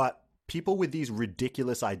 but people with these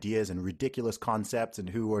ridiculous ideas and ridiculous concepts and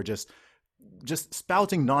who are just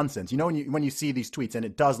spouting nonsense, you know, when you see these tweets, and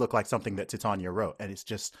it does look like something that Titania wrote, and it's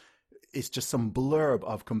just some blurb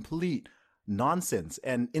of complete nonsense.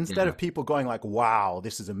 And instead of people going like, wow,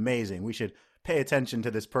 this is amazing, we should pay attention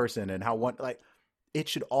to this person and how one, like, it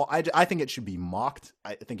should all, I think it should be mocked.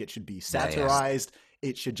 I think it should be satirized.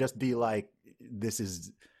 It should just be like, this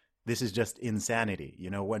is just insanity. You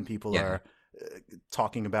know, when people are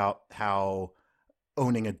talking about how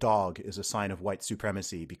owning a dog is a sign of white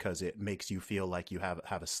supremacy because it makes you feel like you have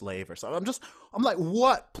a slave or something. I'm like,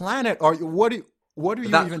 what planet are you? What are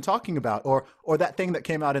you even talking about? Or that thing that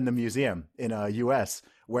came out in the museum in US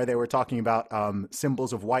where they were talking about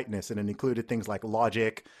symbols of whiteness, and it included things like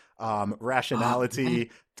logic, rationality,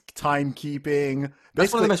 timekeeping.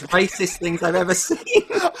 That's one of the most racist things I've ever seen.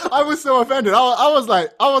 I was so offended. I was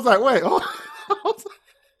like, wait.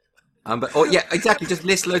 Exactly. Just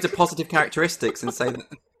list loads of positive characteristics and say that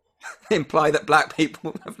imply that black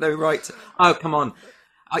people have no right to. Oh, come on.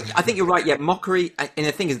 I think you're right. Yeah, mockery. And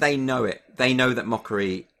the thing is, they know it. They know that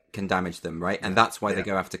mockery can damage them, right? And that's why they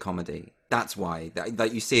go after comedy. That's why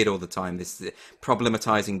that you see it all the time. This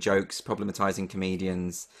problematizing jokes, problematizing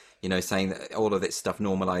comedians. You know, saying that all of this stuff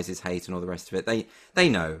normalizes hate and all the rest of it. They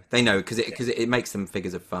know because it makes them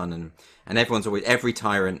figures of fun, and every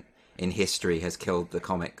tyrant in history has killed the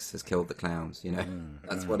comics, has killed the clowns. You know,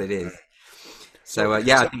 that's what it is. So I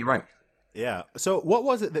think you're right. Yeah. So what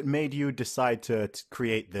was it that made you decide to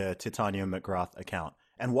create the Titania McGrath account?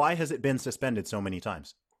 And why has it been suspended so many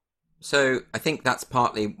times? So I think that's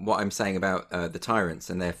partly what I'm saying about the tyrants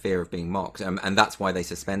and their fear of being mocked. And that's why they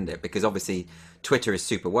suspend it, because obviously Twitter is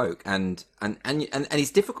super woke and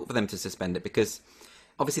it's difficult for them to suspend it because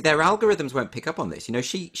obviously their algorithms won't pick up on this. You know,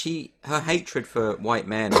 her hatred for white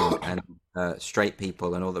men and straight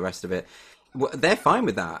people and all the rest of it, they're fine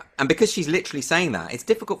with that. And because she's literally saying that, it's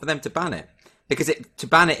difficult for them to ban it. because to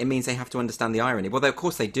ban it means they have to understand the irony. Well, of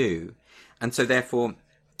course they do, and so therefore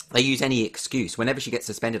they use any excuse. Whenever she gets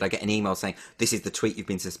suspended, I get an email saying, "This is the tweet you've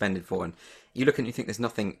been suspended for," and you look and you think there's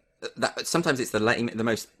nothing. That sometimes it's the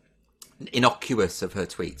most innocuous of her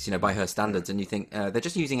tweets, by her standards, and you think they're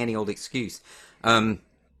just using any old excuse.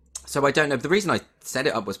 So I don't know. The reason I set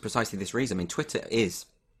it up was precisely this reason. I mean, Twitter is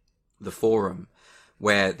the forum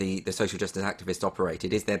where the social justice activists operate.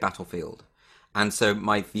 It is their battlefield. And so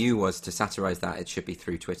my view was to satirize that. It should be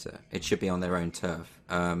through Twitter. It should be on their own turf.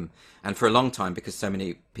 And for a long time, because so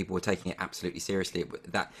many people were taking it absolutely seriously,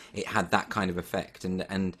 that it had that kind of effect.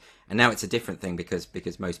 And now it's a different thing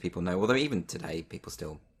because most people know. Although even today, people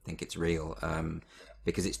still think it's real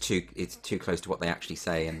because it's too close to what they actually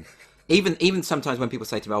say. And even sometimes when people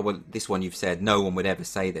say to me, "Oh, well, this one you've said, no one would ever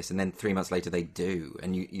say this," and then 3 months later they do,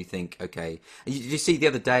 and you think, okay. You see the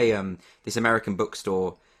other day, this American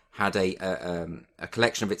bookstore had a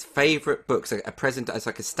collection of its favorite books, it's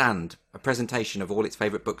like a presentation of all its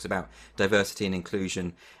favorite books about diversity and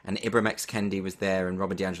inclusion, and Ibram X. Kendi was there, and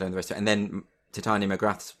Robin DiAngelo and the rest of it, and then Titania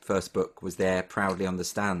McGrath's first book was there proudly on the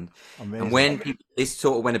stand. Amazing. And when this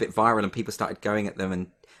sort of went a bit viral and people started going at them,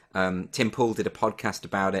 and Tim Pool did a podcast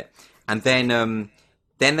about it, and then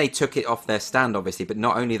they took it off their stand, obviously, but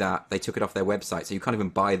not only that, they took it off their website, so you can't even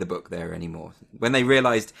buy the book there anymore. When they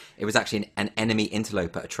realised it was actually an enemy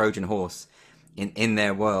interloper, a Trojan horse in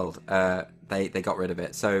their world, they got rid of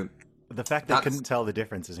it. So the fact they couldn't tell the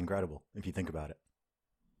difference is incredible, if you think about it.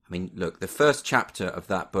 I mean, look, the first chapter of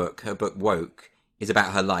that book, her book Woke, is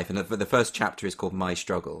about her life, and the first chapter is called My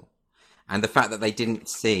Struggle. And the fact that they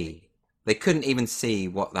couldn't even see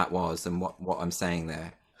what that was and what I'm saying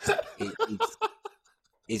there,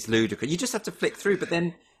 is ludicrous. You just have to flick through, but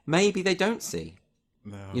then maybe they don't see.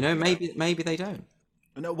 No. Maybe they don't.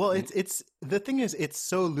 No, well, it's the thing is, it's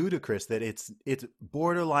so ludicrous that it's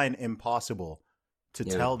borderline impossible to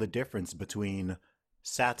tell the difference between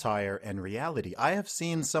satire and reality. I have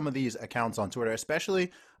seen some of these accounts on Twitter,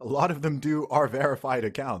 especially a lot of them are verified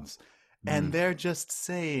accounts, and they're just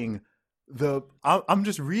saying I'm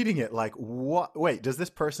just reading it like, what? Wait, does this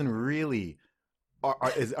person really?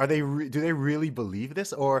 Do they really believe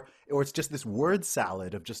this, or it's just this word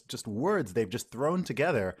salad of just words they've just thrown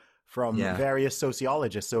together from various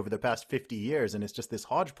sociologists over the past 50 years, and it's just this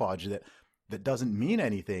hodgepodge that doesn't mean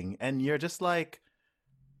anything, and you're just like,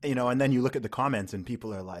 and then you look at the comments and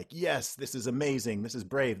people are like, "Yes, this is amazing, this is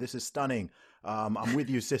brave, this is stunning, I'm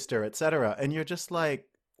with you, sister," etc., and you're just like,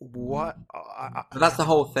 what? But that's the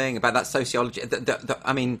whole thing about that sociology.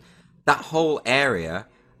 I mean, that whole area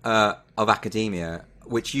of academia,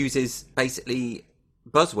 which uses basically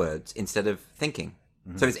buzzwords instead of thinking.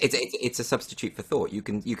 Mm-hmm. So it's a substitute for thought. You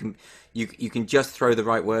can just throw the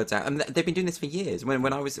right words out, and they've been doing this for years.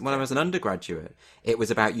 When I was an undergraduate, it was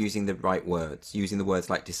about using the right words, using the words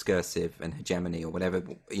like discursive and hegemony or whatever,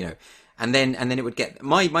 and then it would get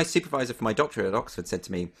my supervisor for my doctorate at Oxford said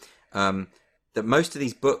to me that most of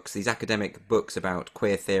these books, these academic books about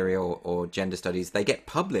queer theory or gender studies, they get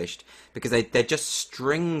published because they're just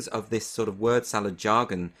strings of this sort of word salad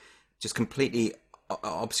jargon, just completely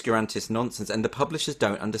obscurantist nonsense, and the publishers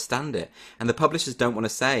don't understand it, and the publishers don't want to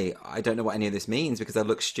say, "I don't know what any of this means," because they'll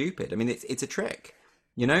look stupid. I mean, it's a trick,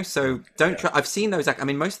 so don't try. I've seen those. I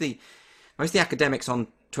mean, most of the academics on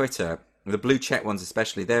Twitter, the blue check ones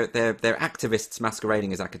especially, they're activists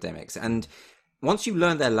masquerading as academics, and once you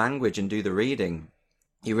learn their language and do the reading,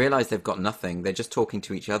 you realize they've got nothing. They're just talking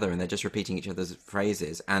to each other and they're just repeating each other's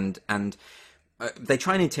phrases, and they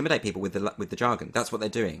try and intimidate people with the jargon. That's what they're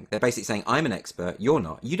doing. They're basically saying, "I'm an expert, you're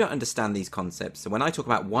not. You don't understand these concepts." So when I talk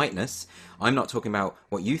about whiteness, I'm not talking about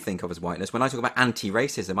what you think of as whiteness. When I talk about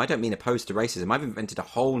anti-racism, I don't mean opposed to racism. I've invented a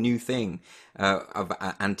whole new thing of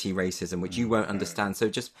anti-racism, which you won't understand. So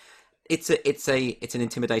just it's an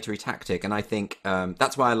intimidatory tactic, and I think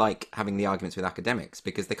that's why I like having the arguments with academics,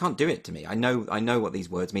 because they can't do it to me. I know what these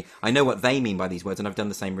words mean. I know what they mean by these words, and I've done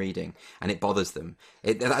the same reading, and it bothers them.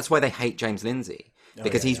 That's why they hate James Lindsay,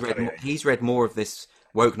 because he's read more of this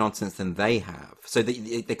woke nonsense than they have. So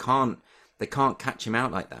they can't catch him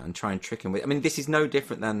out like that and try and trick him with. I mean, this is no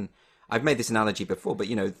different than, I've made this analogy before, but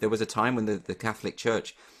there was a time when the Catholic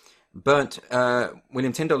Church burnt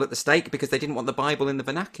William Tyndale at the stake because they didn't want the Bible in the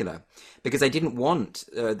vernacular, because they didn't want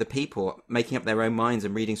the people making up their own minds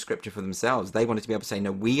and reading scripture for themselves. They wanted to be able to say,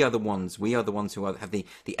 "No, we are the ones who have the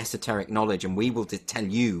esoteric knowledge, and we will tell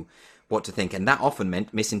you what to think." And that often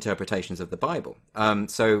meant misinterpretations of the Bible.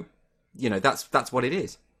 So that's what it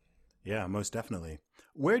is. Yeah, most definitely.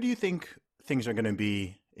 Where do you think things are going to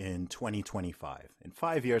be in 2025? In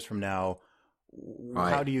 5 years from now,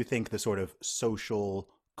 how do you think the sort of social,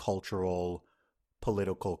 cultural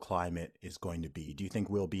political climate is going to be? Do you think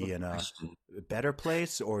we'll be in a better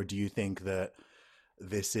place, or do you think that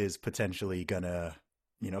this is potentially gonna,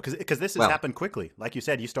 because this has happened quickly. Like you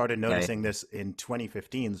said, you started noticing this in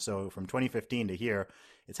 2015. So from 2015 to here,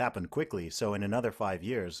 it's happened quickly. So in another 5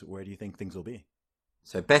 years, where do you think things will be?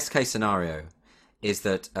 So best case scenario is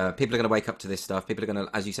that people are going to wake up to this stuff. People are going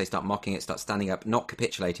to, as you say, start mocking it, start standing up. Not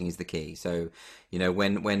capitulating is the key. So,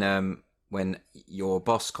 when your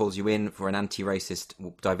boss calls you in for an anti-racist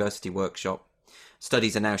diversity workshop,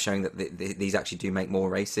 studies are now showing that these actually do make more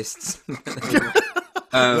racists.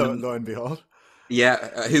 Lo and behold.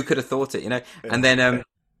 Yeah, who could have thought it, Yeah. And then,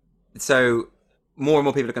 so more and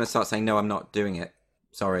more people are going to start saying, no, I'm not doing it.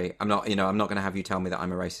 Sorry, I'm not, I'm not going to have you tell me that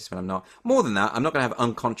I'm a racist when I'm not. More than that, I'm not going to have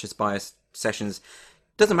unconscious bias sessions.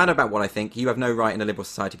 Doesn't matter about what I think. You have no right in a liberal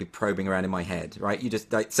society to be probing around in my head, right? You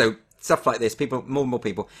just, so stuff like this, more and more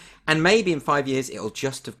people. And maybe in 5 years, it'll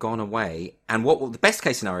just have gone away. And the best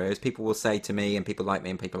case scenario is people will say to me and people like me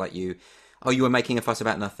and people like you, oh, you were making a fuss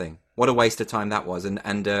about nothing. What a waste of time that was.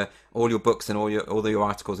 And all your books and all your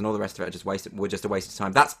articles and all the rest of it were just a waste of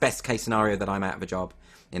time. That's best case scenario that I'm out of a job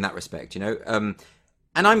in that respect, And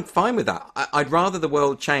I'm fine with that. I'd rather the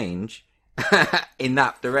world change in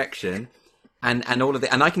that direction and all of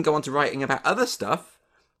it. And I can go on to writing about other stuff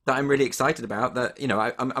that I'm really excited about that,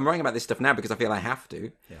 I'm writing about this stuff now because I feel I have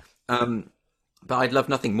to. Yeah. But I'd love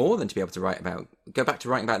nothing more than to be able to go back to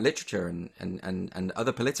writing about literature and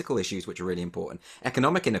other political issues which are really important.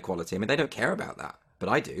 Economic inequality. I mean, they don't care about that, but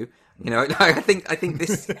I do. I think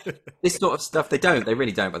this this sort of stuff, they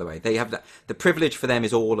really don't, by the way. They have the privilege for them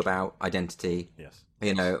is all about identity. Yes.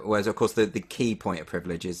 Whereas of course the key point of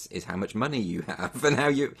privilege is how much money you have and how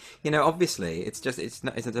obviously it's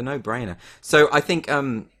a no-brainer. So I think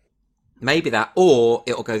maybe that, or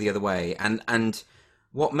it'll go the other way. And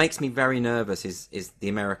what makes me very nervous is the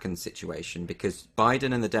American situation, because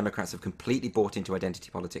Biden and the Democrats have completely bought into identity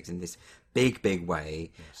politics in this big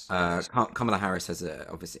way. Yes. Kamala Harris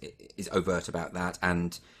obviously is overt about that,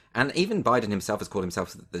 and even Biden himself has called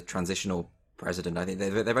himself the transitional president. I think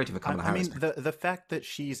they're voting for Kamala Harris. I mean, the fact that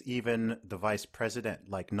she's even the vice president,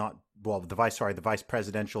 the vice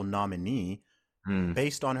presidential nominee,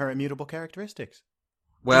 based on her immutable characteristics.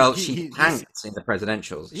 Well, she tanked in the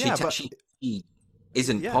presidentials. Yeah, she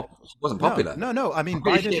isn't she wasn't popular. No. I mean,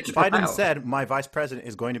 Biden said my vice president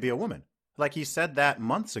is going to be a woman. Like, he said that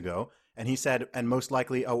months ago, and he said, and most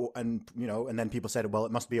likely, and then people said, well,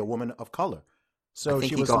 it must be a woman of color. So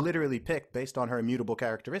she was literally picked based on her immutable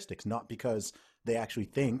characteristics, not because they actually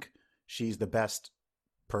think she's the best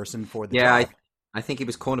person for the job. I think he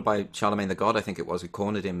was cornered by Charlemagne the God. I think it was who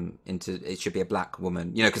cornered him into it should be a black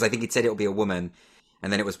woman. Because I think he'd said it'll be a woman,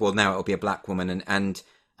 and then it was, well, now it'll be a black woman. And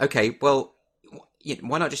okay, well,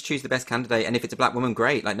 why not just choose the best candidate? And if it's a black woman,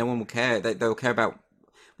 great. Like, no one will care. They'll care about.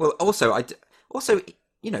 Well, also,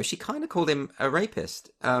 she kind of called him a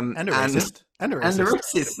rapist and a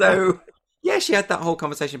racist. So. Yeah, she had that whole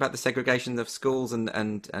conversation about the segregation of schools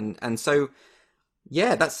and so,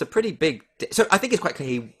 yeah, that's a pretty big. So I think it's quite clear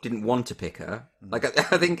he didn't want to pick her. Like,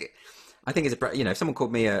 I think it's if someone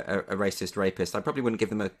called me a racist rapist, I probably wouldn't give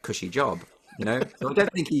them a cushy job. So I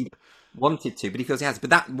don't think he wanted to, but he feels he has.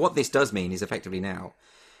 But what this does mean is effectively now,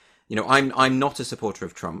 I'm not a supporter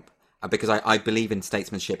of Trump because I believe in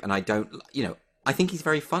statesmanship, and I don't, I think he's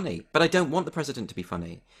very funny, but I don't want the president to be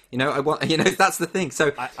funny. I want, that's the thing.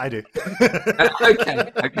 So I do.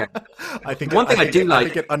 Okay. I think one thing I do like. I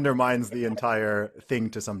think it undermines the entire thing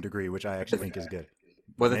to some degree, which I actually think is good.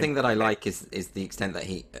 Well, the thing that I like is the extent that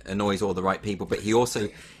he annoys all the right people, but he also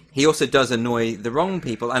does annoy the wrong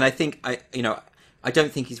people. And I think I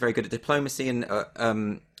don't think he's very good at diplomacy, and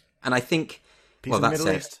I think Peace in the Middle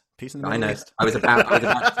East. Peace in the Middle East. I was about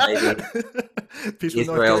to say Peace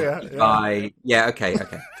Israel, North Korea. Yeah, okay.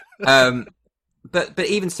 But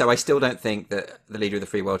even so, I still don't think that the leader of the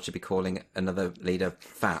free world should be calling another leader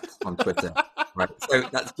fat on Twitter. Right. So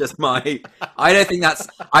that's just I don't think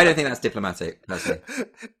that's diplomatic, personally.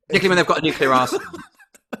 Particularly when they've got a nuclear arsenal.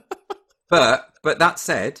 But that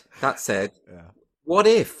said, what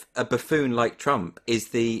if a buffoon like Trump is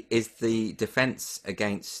the defense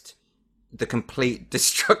against the complete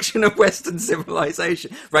destruction of Western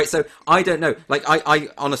civilization? Right. So I don't know. Like, I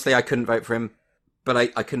honestly, I couldn't vote for him. But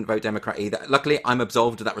I couldn't vote Democrat either. Luckily, I'm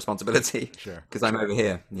absolved of that responsibility because I'm over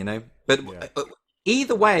here, But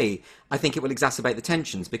either way, I think it will exacerbate the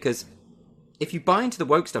tensions, because if you buy into the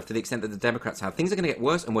woke stuff to the extent that the Democrats have, things are going to get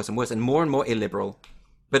worse and worse and worse and more illiberal.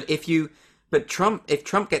 But if Trump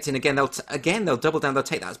gets in again, they'll double down. They'll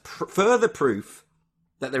take that as further proof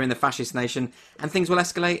that they're in the fascist nation, and things will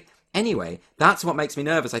escalate anyway. That's what makes me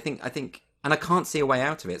nervous. I think, and I can't see a way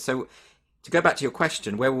out of it. So to go back to your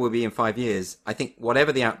question, where will we be in 5 years? I think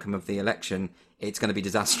whatever the outcome of the election, it's going to be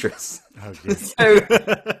disastrous. Oh, yes.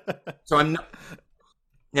 So I'm not.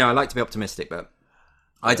 I like to be optimistic, but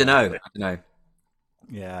I don't know.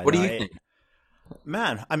 Yeah. What do you think?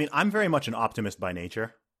 Man, I mean, I'm very much an optimist by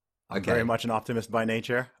nature. I'm Okay. very much an optimist by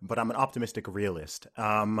nature, but I'm an optimistic realist.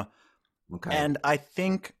 Okay. And I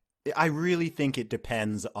really think it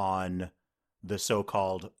depends on the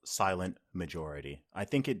so-called silent majority. I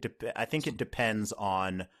think it depends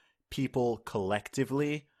on people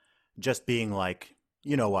collectively just being like,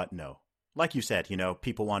 you know what? No. Like you said,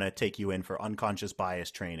 people want to take you in for unconscious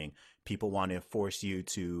bias training. People want to force you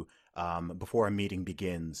to, before a meeting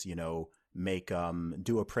begins, do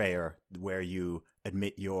a prayer where you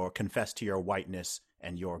confess to your whiteness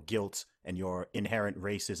and your guilt and your inherent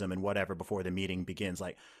racism and whatever before the meeting begins.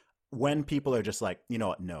 Like, when people are just like, you know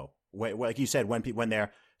what, no. Like you said, when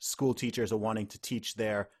their school teachers are wanting to teach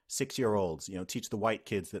their 6-year-olds, teach the white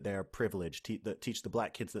kids that they're privileged, teach the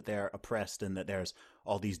black kids that they're oppressed and that there's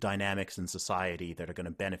all these dynamics in society that are going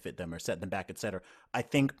to benefit them or set them back, etc. I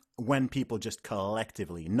think when people just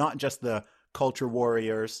collectively, not just the culture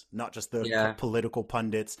warriors, not just the political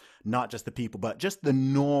pundits, not just the people, but just the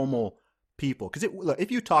normal people. Because if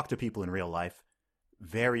you talk to people in real life,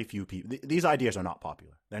 very few people, these ideas are not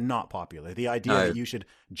popular. They're not popular. The idea that you should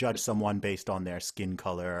judge someone based on their skin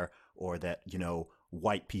color, or that,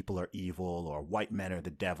 white people are evil, or white men are the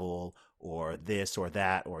devil, or this or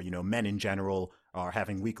that, or, men in general are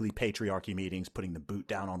having weekly patriarchy meetings, putting the boot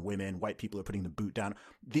down on women. White people are putting the boot down.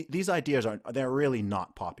 These ideas they're really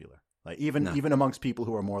not popular. Like even amongst people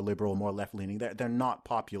who are more liberal, more left leaning, they're not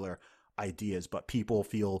popular ideas, but people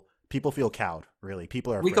feel cowed, really.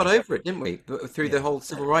 People are afraid. We got over it, didn't we? Through the whole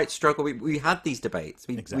civil rights struggle, we had these debates.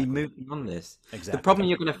 We moved on this. Exactly. The problem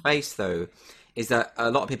you're going to face, though, is that a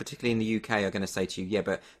lot of people, particularly in the UK, are going to say to you, yeah,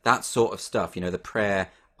 but that sort of stuff, the prayer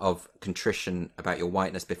of contrition about your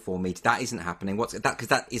whiteness before meeting, that isn't happening. What's that? Because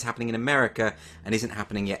that is happening in America and isn't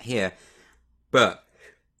happening yet here. But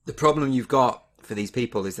the problem you've got for these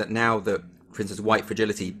people is that now that, for instance, White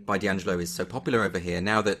Fragility by D'Angelo is so popular over here,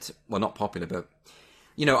 now that, well, not popular, but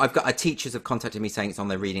I've got teachers have contacted me saying it's on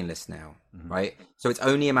their reading list now, right? So it's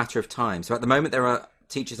only a matter of time. So at the moment, there are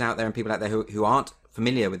teachers out there and people out there who aren't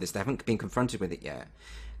familiar with this. They haven't been confronted with it yet.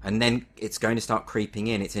 And then it's going to start creeping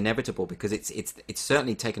in. It's inevitable because it's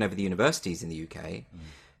certainly taken over the universities in the UK.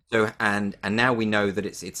 So and now we know that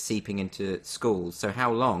it's seeping into schools. So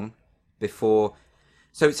how long before?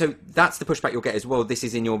 So that's the pushback you'll get as well. This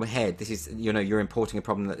is in your head. This is you're importing a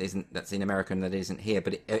problem that's in America and that isn't here,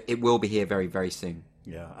 but it will be here very, very soon.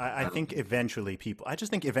 Yeah, I think eventually people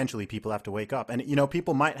have to wake up, and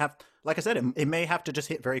people might have, like I said, it may have to just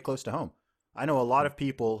hit very close to home. I know a lot of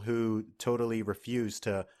people who totally refuse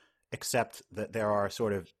to accept that there are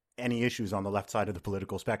sort of any issues on the left side of the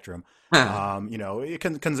political spectrum.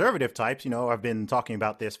 Conservative types, I've been talking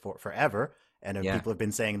about this for forever. And people have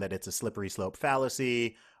been saying that it's a slippery slope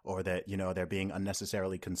fallacy, or that, they're being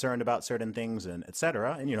unnecessarily concerned about certain things, and et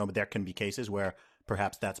cetera. And, but there can be cases where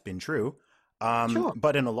perhaps that's been true. Sure.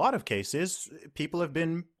 But in a lot of cases, people have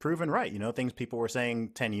been proven right. Things people were saying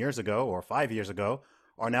 10 years ago or 5 years ago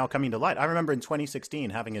are now coming to light. I remember in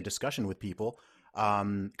 2016 having a discussion with people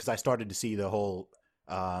because I started to see the whole,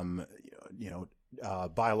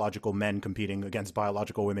 biological men competing against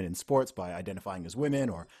biological women in sports by identifying as women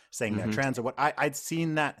or saying they're trans or what. I'd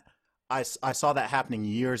seen that. I saw that happening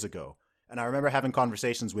years ago. And I remember having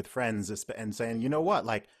conversations with friends and saying, you know what,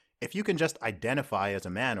 like, if you can just identify as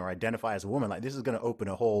a man or identify as a woman, like, this is going to open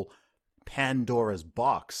a whole Pandora's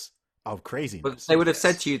box of craziness. But they would have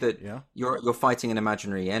said to you that you're fighting an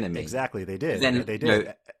imaginary enemy. Exactly, they did. Then, they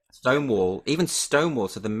did. Stonewall,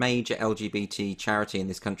 so the major LGBT charity in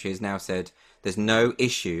this country has now said there's no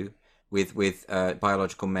issue with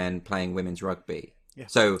biological men playing women's rugby. Yeah.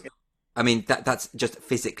 So, I mean, that's just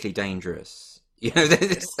physically dangerous.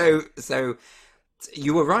 So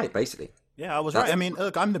you were right, basically. Yeah, I was right. I mean,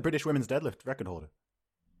 look, I'm the British women's deadlift record holder.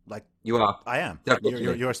 Like, you are. I am.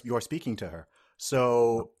 You're speaking to her.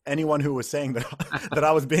 So anyone who was saying that that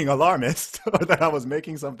I was being alarmist or that I was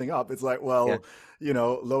making something up, it's like, well,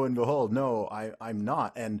 lo and behold, no, I'm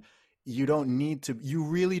not. And you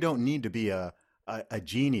really don't need to be a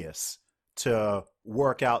genius to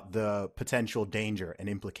work out the potential danger and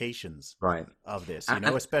implications of this,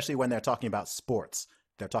 especially when they're talking about sports,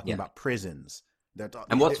 they're talking about prisons.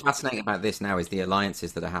 And what's fascinating about this now is the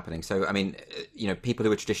alliances that are happening. So, I mean, people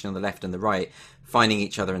who are traditional on the left and the right finding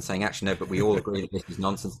each other and saying, actually, no, but we all agree that this is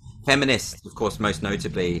nonsense. Feminists, of course, most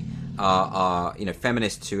notably, are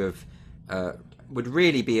feminists who have would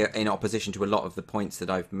really be in opposition to a lot of the points that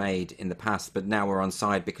I've made in the past, but now we're on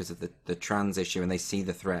side because of the trans issue and they see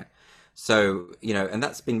the threat. So, and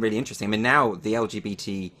that's been really interesting. I mean, now the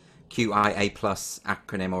LGBTQIA+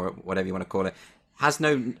 acronym, or whatever you want to call it, has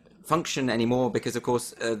no function anymore because, of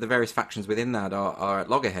course, the various factions within that are at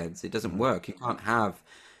loggerheads. It doesn't work. You can't have,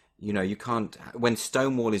 when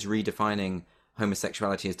Stonewall is redefining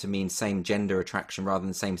homosexuality as to mean same gender attraction rather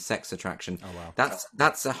than same sex attraction. Oh, wow.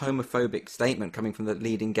 That's a homophobic statement coming from the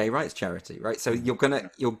leading gay rights charity, right? So you're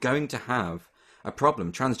going to have a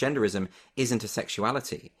problem. Transgenderism isn't a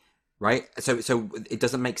sexuality, right? So it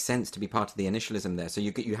doesn't make sense to be part of the initialism there. So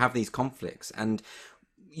you have these conflicts, and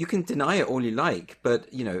you can deny it all you like, but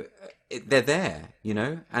they're there,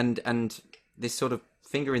 and this sort of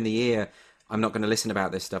finger in the ear, I'm not going to listen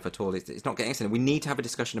about this stuff at all. It's not getting anything. We need to have a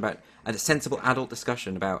discussion about a sensible adult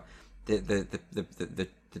discussion about the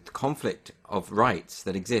conflict of rights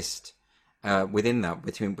that exist within that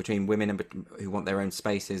between women and who want their own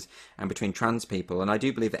spaces and between trans people. And I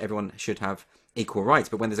do believe that everyone should have equal rights.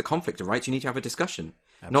 But when there's a conflict of rights, you need to have a discussion,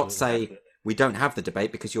 not say we don't have the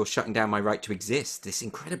debate because you're shutting down my right to exist. This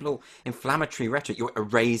incredible inflammatory rhetoric. You're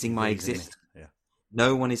erasing my existence. Yeah.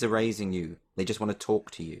 No one is erasing you. They just want to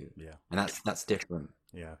talk to you. Yeah. And that's different.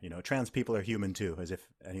 Yeah. Trans people are human too, as if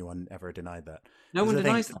anyone ever denied that. No one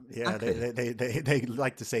denies that. Yeah. Exactly. They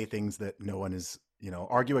like to say things that no one is,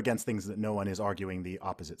 argue against things that no one is arguing the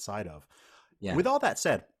opposite side of. Yeah. With all that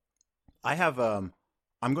said, I have,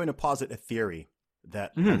 I'm going to posit a theory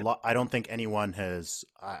that I don't think anyone has,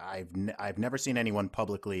 I've never seen anyone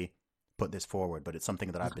publicly put this forward, but it's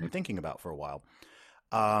something that I've been thinking about for a while.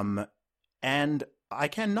 And I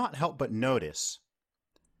cannot help but notice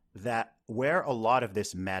that where a lot of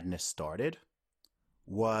this madness started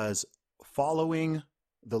was following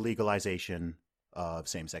the legalization of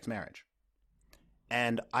same-sex marriage.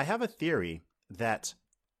 And I have a theory that,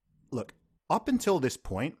 look, up until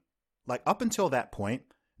that point,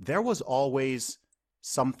 there was always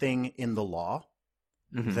something in the law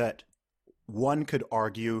that one could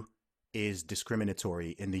argue is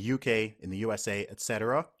discriminatory in the UK, in the USA,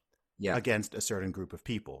 etc., against a certain group of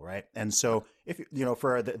people, right? And so, if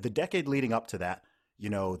for the decade leading up to that,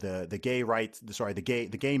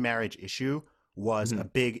 the gay marriage issue was a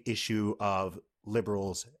big issue of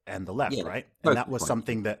liberals and the left, right? And that was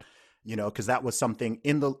something that, because that was something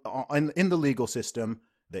in the legal system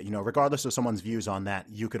that, regardless of someone's views on that,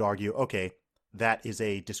 you could argue, okay, that is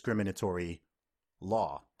a discriminatory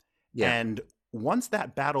law. Yeah. And once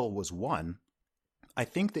that battle was won, I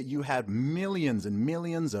think that you had millions and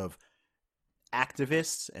millions of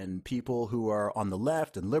activists and people who are on the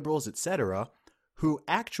left and liberals, etc., who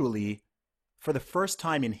actually, for the first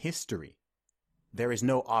time in history, there is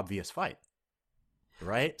no obvious fight,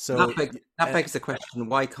 right? So that begs the question: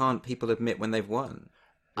 why can't people admit when they've won?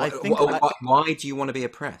 Why do you want to be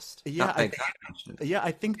oppressed?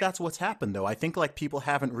 I think that's what's happened, though. I think people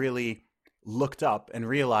haven't really looked up and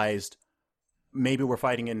realized maybe we're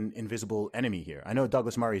fighting an invisible enemy here. I know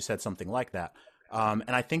Douglas Murray said something like that. And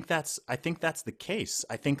I think that's the case.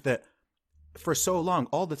 I think that for so long,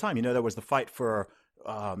 all the time, there was the fight for,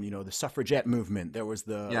 the suffragette movement. There was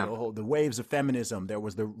the waves of feminism. There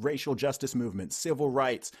was the racial justice movement, civil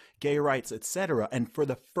rights, gay rights, etc. And for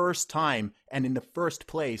the first time and in the first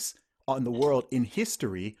place in the world in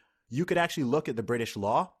history, you could actually look at the British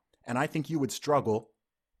law, and I think you would struggle.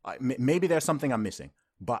 Maybe there's something I'm missing,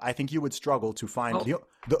 but I think you would struggle to find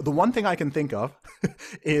the one thing I can think of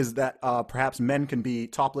is that perhaps men can be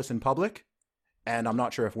topless in public, and I'm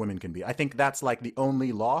not sure if women can be. I think that's the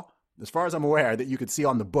only law, as far as I'm aware, that you could see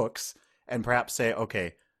on the books and perhaps say,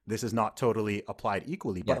 okay, this is not totally applied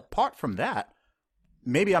equally. But apart from that,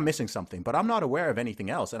 maybe I'm missing something, but I'm not aware of anything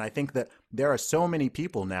else. And I think that there are so many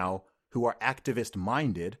people now who are activist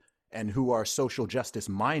minded and who are social justice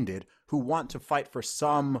minded who want to fight for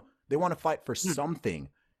something,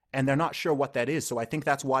 and they're not sure what that is. So I think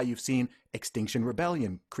that's why you've seen Extinction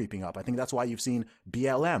Rebellion creeping up. I think that's why you've seen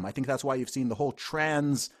BLM. I think that's why you've seen the whole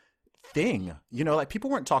trans thing. People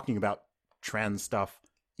weren't talking about trans stuff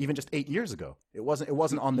even just 8 years ago. It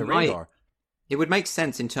wasn't on the radar. It would make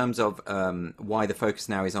sense in terms of why the focus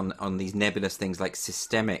now is on these nebulous things like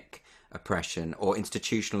systemic oppression or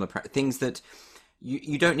institutional oppression, things that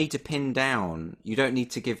you don't need to pin down, you don't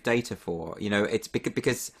need to give data for. It's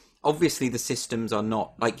because obviously the systems are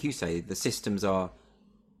not, like you say, the systems are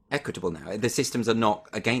equitable now. The systems are not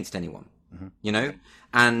against anyone,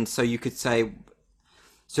 and so you could say.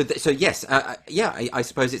 So yes, I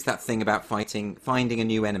suppose it's that thing about finding a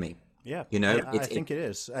new enemy. Yeah, I think it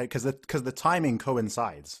is because the timing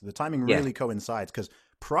coincides. The timing really coincides because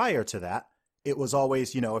prior to that, it was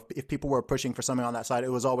always, if people were pushing for something on that side, it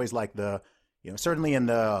was always like certainly in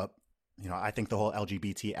the, I think the whole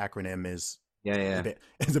LGBT acronym is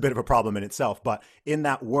is a bit of a problem in itself. But in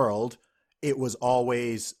that world, it was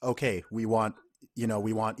always, okay, we want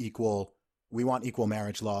equal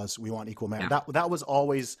marriage laws. We want equal marriage. Yeah. That was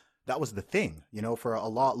always, that was the thing, for a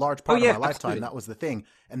large part of my lifetime, absolutely. That was the thing.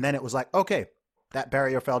 And then it was like, okay, that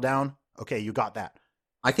barrier fell down. Okay, you got that.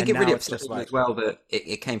 I think it really upset me as well that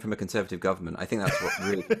it came from a Conservative government. I think that's what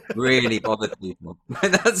really, really bothered people.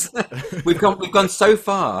 We've gone so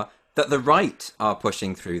far that the right are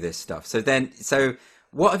pushing through this stuff. So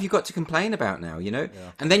what have you got to complain about now? Yeah.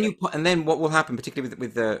 And then what will happen, particularly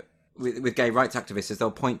with gay rights activists, is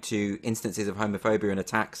they'll point to instances of homophobia and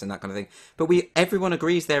attacks and that kind of thing. But everyone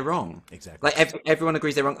agrees they're wrong. Exactly. Like everyone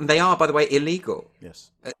agrees they're wrong, and they are, by the way, illegal.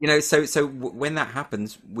 Yes. So when that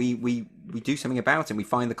happens, we do something about it. We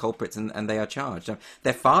find the culprits, and they are charged.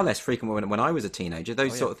 They're far less frequent when I was a teenager.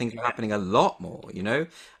 Those sort of things were happening a lot more.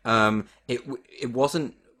 It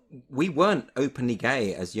wasn't. We weren't openly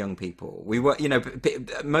gay as young people. We were,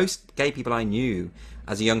 most gay people I knew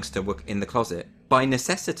as a youngster were in the closet by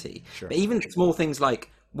necessity. Sure. But even small things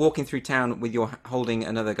like walking through town with your holding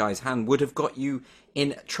another guy's hand would have got you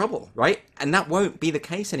in trouble, right? And that won't be the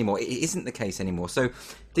case anymore. It isn't the case anymore. So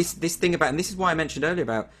this thing about, and this is why I mentioned earlier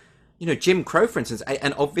about, Jim Crow, for instance,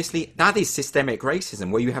 and obviously that is systemic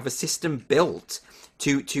racism, where you have a system built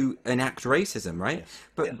to enact racism, right?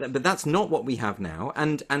 Yes. But that's not what we have now.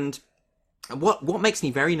 And what makes me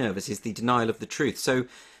very nervous is the denial of the truth. So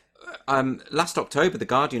last October, The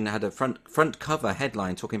Guardian had a front cover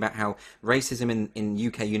headline talking about how racism in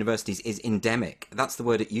UK universities is endemic. That's the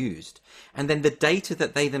word it used. And then the data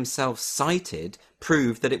that they themselves cited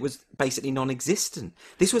proved that it was basically non-existent.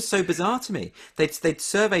 This was so bizarre to me. They'd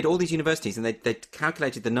surveyed all these universities, and they'd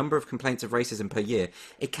calculated the number of complaints of racism per year.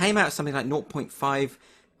 It came out something like 0.5.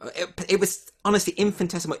 It was honestly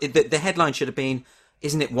infinitesimal. The headline should have been,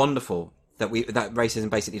 "Isn't it wonderful that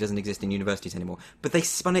racism basically doesn't exist in universities anymore?" But they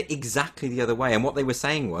spun it exactly the other way. And what they were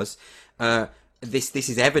saying was, this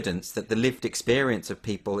is evidence that the lived experience of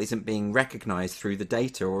people isn't being recognised through the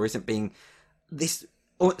data, or isn't being this.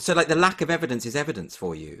 So, like, the lack of evidence is evidence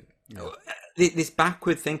for you. Yeah. This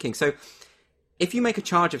backward thinking. So, if you make a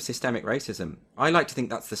charge of systemic racism, I like to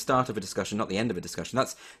think that's the start of a discussion, not the end of a discussion.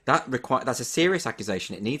 That's a serious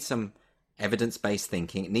accusation. It needs some evidence-based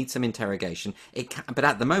thinking. It needs some interrogation. But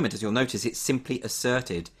at the moment, as you'll notice, it's simply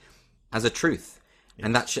asserted as a truth. Yes.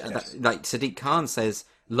 And that, like Sadiq Khan says,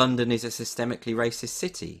 London is a systemically racist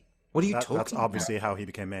city. What are you talking about? That's obviously how he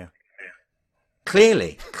became mayor.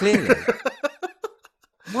 Clearly.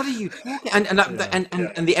 What are you talking?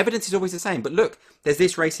 And the evidence is always the same. But look, there's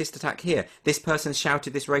this racist attack here. This person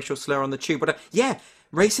shouted this racial slur on the tube. But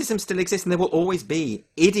racism still exists, and there will always be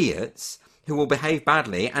idiots who will behave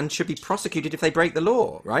badly and should be prosecuted if they break the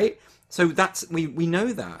law, right? So that's we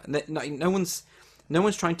know that. No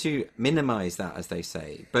one's trying to minimize that, as they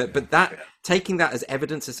say. But that taking that as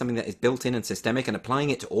evidence as something that is built in and systemic, and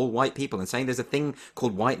applying it to all white people, and saying there's a thing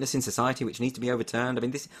called whiteness in society which needs to be overturned. I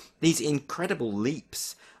mean, these incredible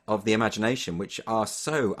leaps of the imagination which are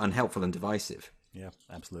so unhelpful and divisive. Yeah,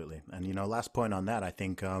 absolutely. And last point on that, I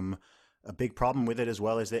think a big problem with it as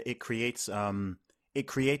well is that it creates an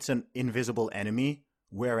invisible enemy,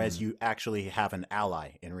 whereas you actually have an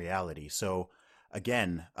ally in reality. So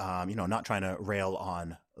again, not trying to rail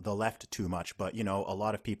on the left too much, but, a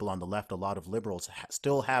lot of people on the left, a lot of liberals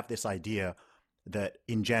still have this idea that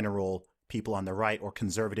in general, people on the right, or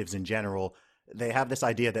conservatives in general, they have this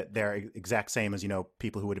idea that they're exact same as,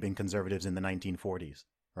 people who would have been conservatives in the 1940s,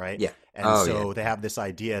 right? Yeah. And they have this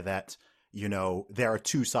idea that, there are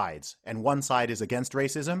two sides, and one side is against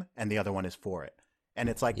racism and the other one is for it. And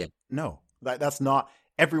it's like, no, that's not,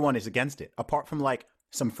 everyone is against it. Apart from like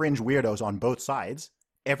some fringe weirdos on both sides,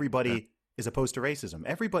 everybody is opposed to racism.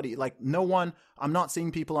 Everybody, like, no one, I'm not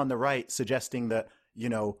seeing people on the right suggesting that,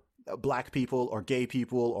 black people or gay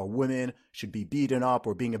people or women should be beaten up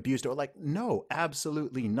or being abused, or like, no,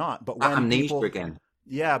 absolutely not. But when amnesia again.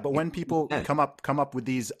 Yeah, but when people come up with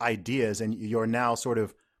these ideas, and you're now sort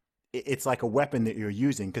of, it's like a weapon that you're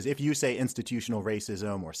using. Because if you say institutional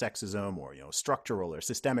racism or sexism or, structural or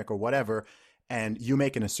systemic or whatever, and you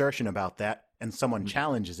make an assertion about that and someone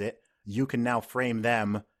challenges it, you can now frame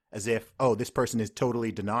them as if, oh, this person is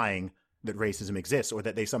totally denying that racism exists, or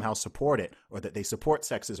that they somehow support it, or that they support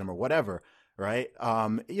sexism or whatever, right?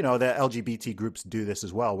 The LGBT groups do this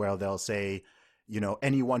as well, where they'll say,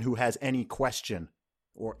 anyone who has any question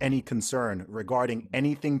or any concern regarding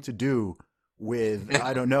anything to do with,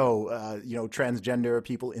 I don't know, transgender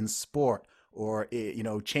people in sport, or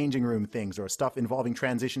changing room things or stuff involving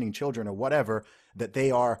transitioning children or whatever, that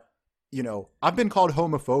they are, I've been called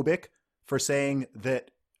homophobic for saying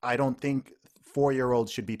that I don't think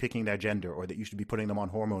 4-year-olds should be picking their gender or that you should be putting them on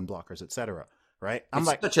hormone blockers, etc. Right? I'm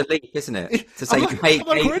like, such a leap, isn't it? To say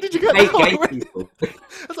where did you get that one? People.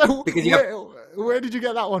 Where did you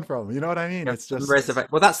get that one from? You know what I mean? It's just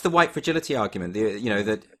well, that's the white fragility argument.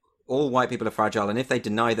 That all white people are fragile, and if they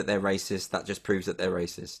deny that they're racist, that just proves that they're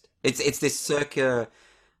racist. It's this circular.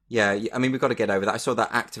 Yeah, I mean, we've got to get over that. I saw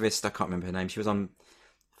that activist. I can't remember her name. She was on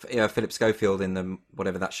Philip Schofield in the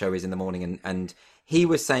whatever that show is in the morning, and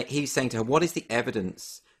he's saying to her, "What is the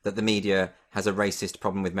evidence that the media has a racist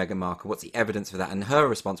problem with Meghan Markle? What's the evidence for that?" And her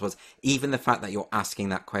response was, "Even the fact that you're asking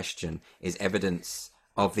that question is evidence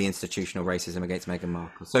of the institutional racism against Meghan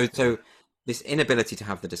Markle." So this inability to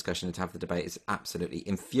have the discussion and to have the debate is absolutely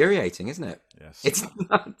infuriating, isn't it? Yes. It's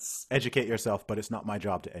nuts. Educate yourself, but it's not my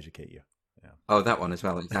job to educate you. Yeah. Oh, that one as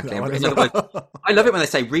well, exactly. In other words, I love it when they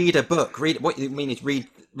say read a book. What you mean is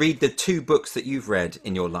read the 2 books that you've read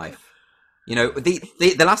in your life.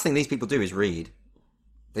 The last thing these people do is read.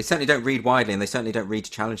 They certainly don't read widely, and they certainly don't read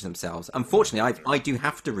to challenge themselves. Unfortunately, I do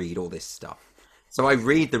have to read all this stuff. So I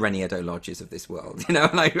read the Reni Eddo-Lodges of this world, and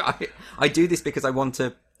I do this because I want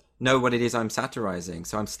to know what it is I'm satirizing.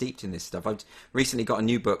 So I'm steeped in this stuff. I've recently got a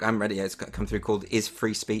new book. I'm ready. It's come through called "Is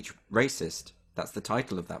Free Speech Racist?" That's the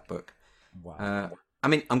title of that book. Wow. I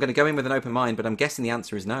mean, I'm going to go in with an open mind, but I'm guessing the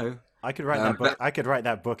answer is no. I could write that book. I could write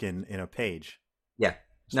that book in a page. Yeah.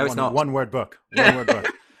 No, it's not. One word book. One word book.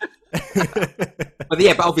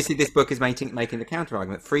 But obviously this book is making the counter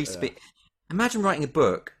argument. Free speech. Imagine writing a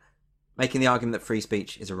book making the argument that free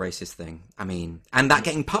speech is a racist thing. I mean, and that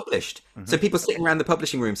getting published. Mm-hmm. So people sitting around the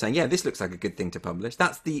publishing room saying, "Yeah, this looks like a good thing to publish."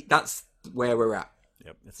 That's where we're at.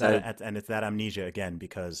 Yep. It's that amnesia again,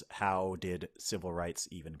 because how did civil rights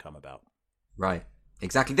even come about? Right.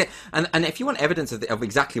 Exactly. And if you want evidence of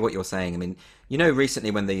exactly what you're saying, I mean,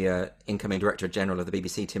 recently when the incoming Director General of the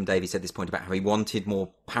BBC, Tim Davies, said this point about how he wanted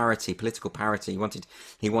more parity, political parity.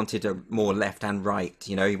 He wanted a more left and right.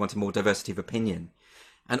 He wanted more diversity of opinion,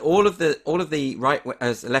 and all of the right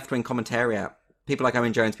as left-wing commentariat, people like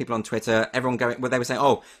Owen Jones, people on Twitter, everyone they were saying,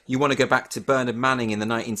 "Oh, you want to go back to Bernard Manning in the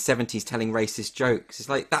 1970s telling racist jokes?" It's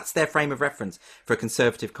like that's their frame of reference for a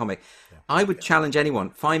conservative comic. Yeah. I would challenge anyone.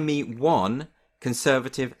 Find me one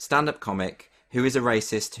conservative stand-up comic who is a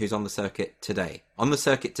racist who's on the circuit today.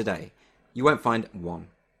 You won't find one.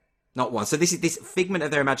 Not one. So this is this figment of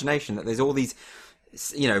their imagination that there's all these,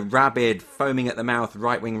 rabid, foaming at the mouth,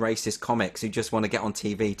 right-wing racist comics who just want to get on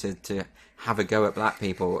TV to have a go at black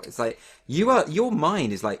people. It's like your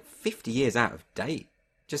mind is like 50 years out of date.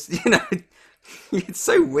 Just, it's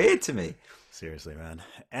so weird to me. Seriously, man.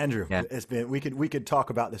 Andrew, It's been we could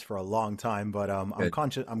talk about this for a long time, but I'm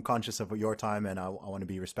conscious of your time, and I want to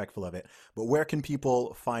be respectful of it. But where can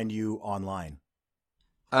people find you online?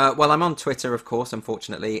 Well, I'm on Twitter, of course,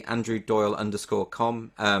 unfortunately,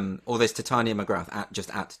 AndrewDoyle_com. Or there's Titania McGrath, at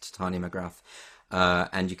Titania McGrath.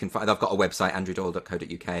 And you can find, I've got a website,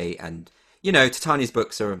 andrewdoyle.co.uk, and, Titania's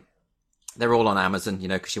books they're all on Amazon,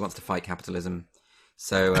 because she wants to fight capitalism.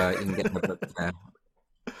 So you can get her book there.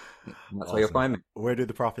 That's awesome. Where you'll find me. Where do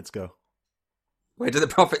the profits go?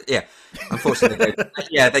 Yeah, unfortunately,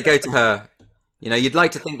 they go to her. You'd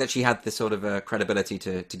like to think that she had this sort of credibility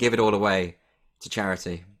to give it all away to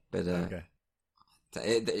charity, but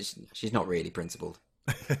she's not really principled.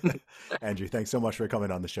 Andrew, thanks so much for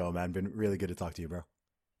coming on the show, man. Been really good to talk to you, bro.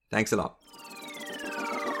 Thanks a lot.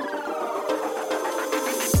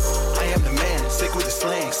 I am the man, sick with the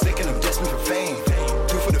slang, sick and I'm destined for fame.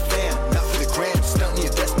 Do for the fam, not for the gram, stunting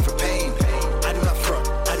you're destined for pain. I do not front,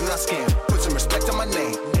 I do not scam, put some respect on my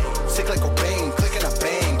name. Sick like Cobain, click and I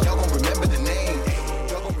bang, y'all gon' remember the name.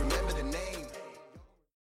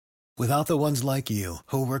 Without the ones like you,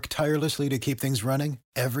 who work tirelessly to keep things running,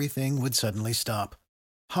 everything would suddenly stop.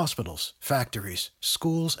 Hospitals, factories,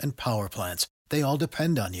 schools, and power plants, they all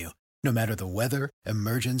depend on you. No matter the weather,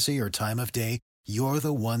 emergency, or time of day, you're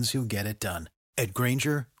the ones who get it done. At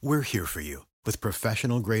Grainger, we're here for you with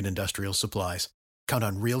professional-grade industrial supplies. Count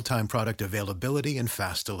on real-time product availability and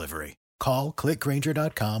fast delivery. Call, click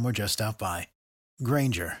Grainger.com, or just stop by.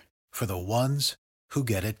 Grainger, for the ones who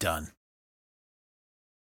get it done.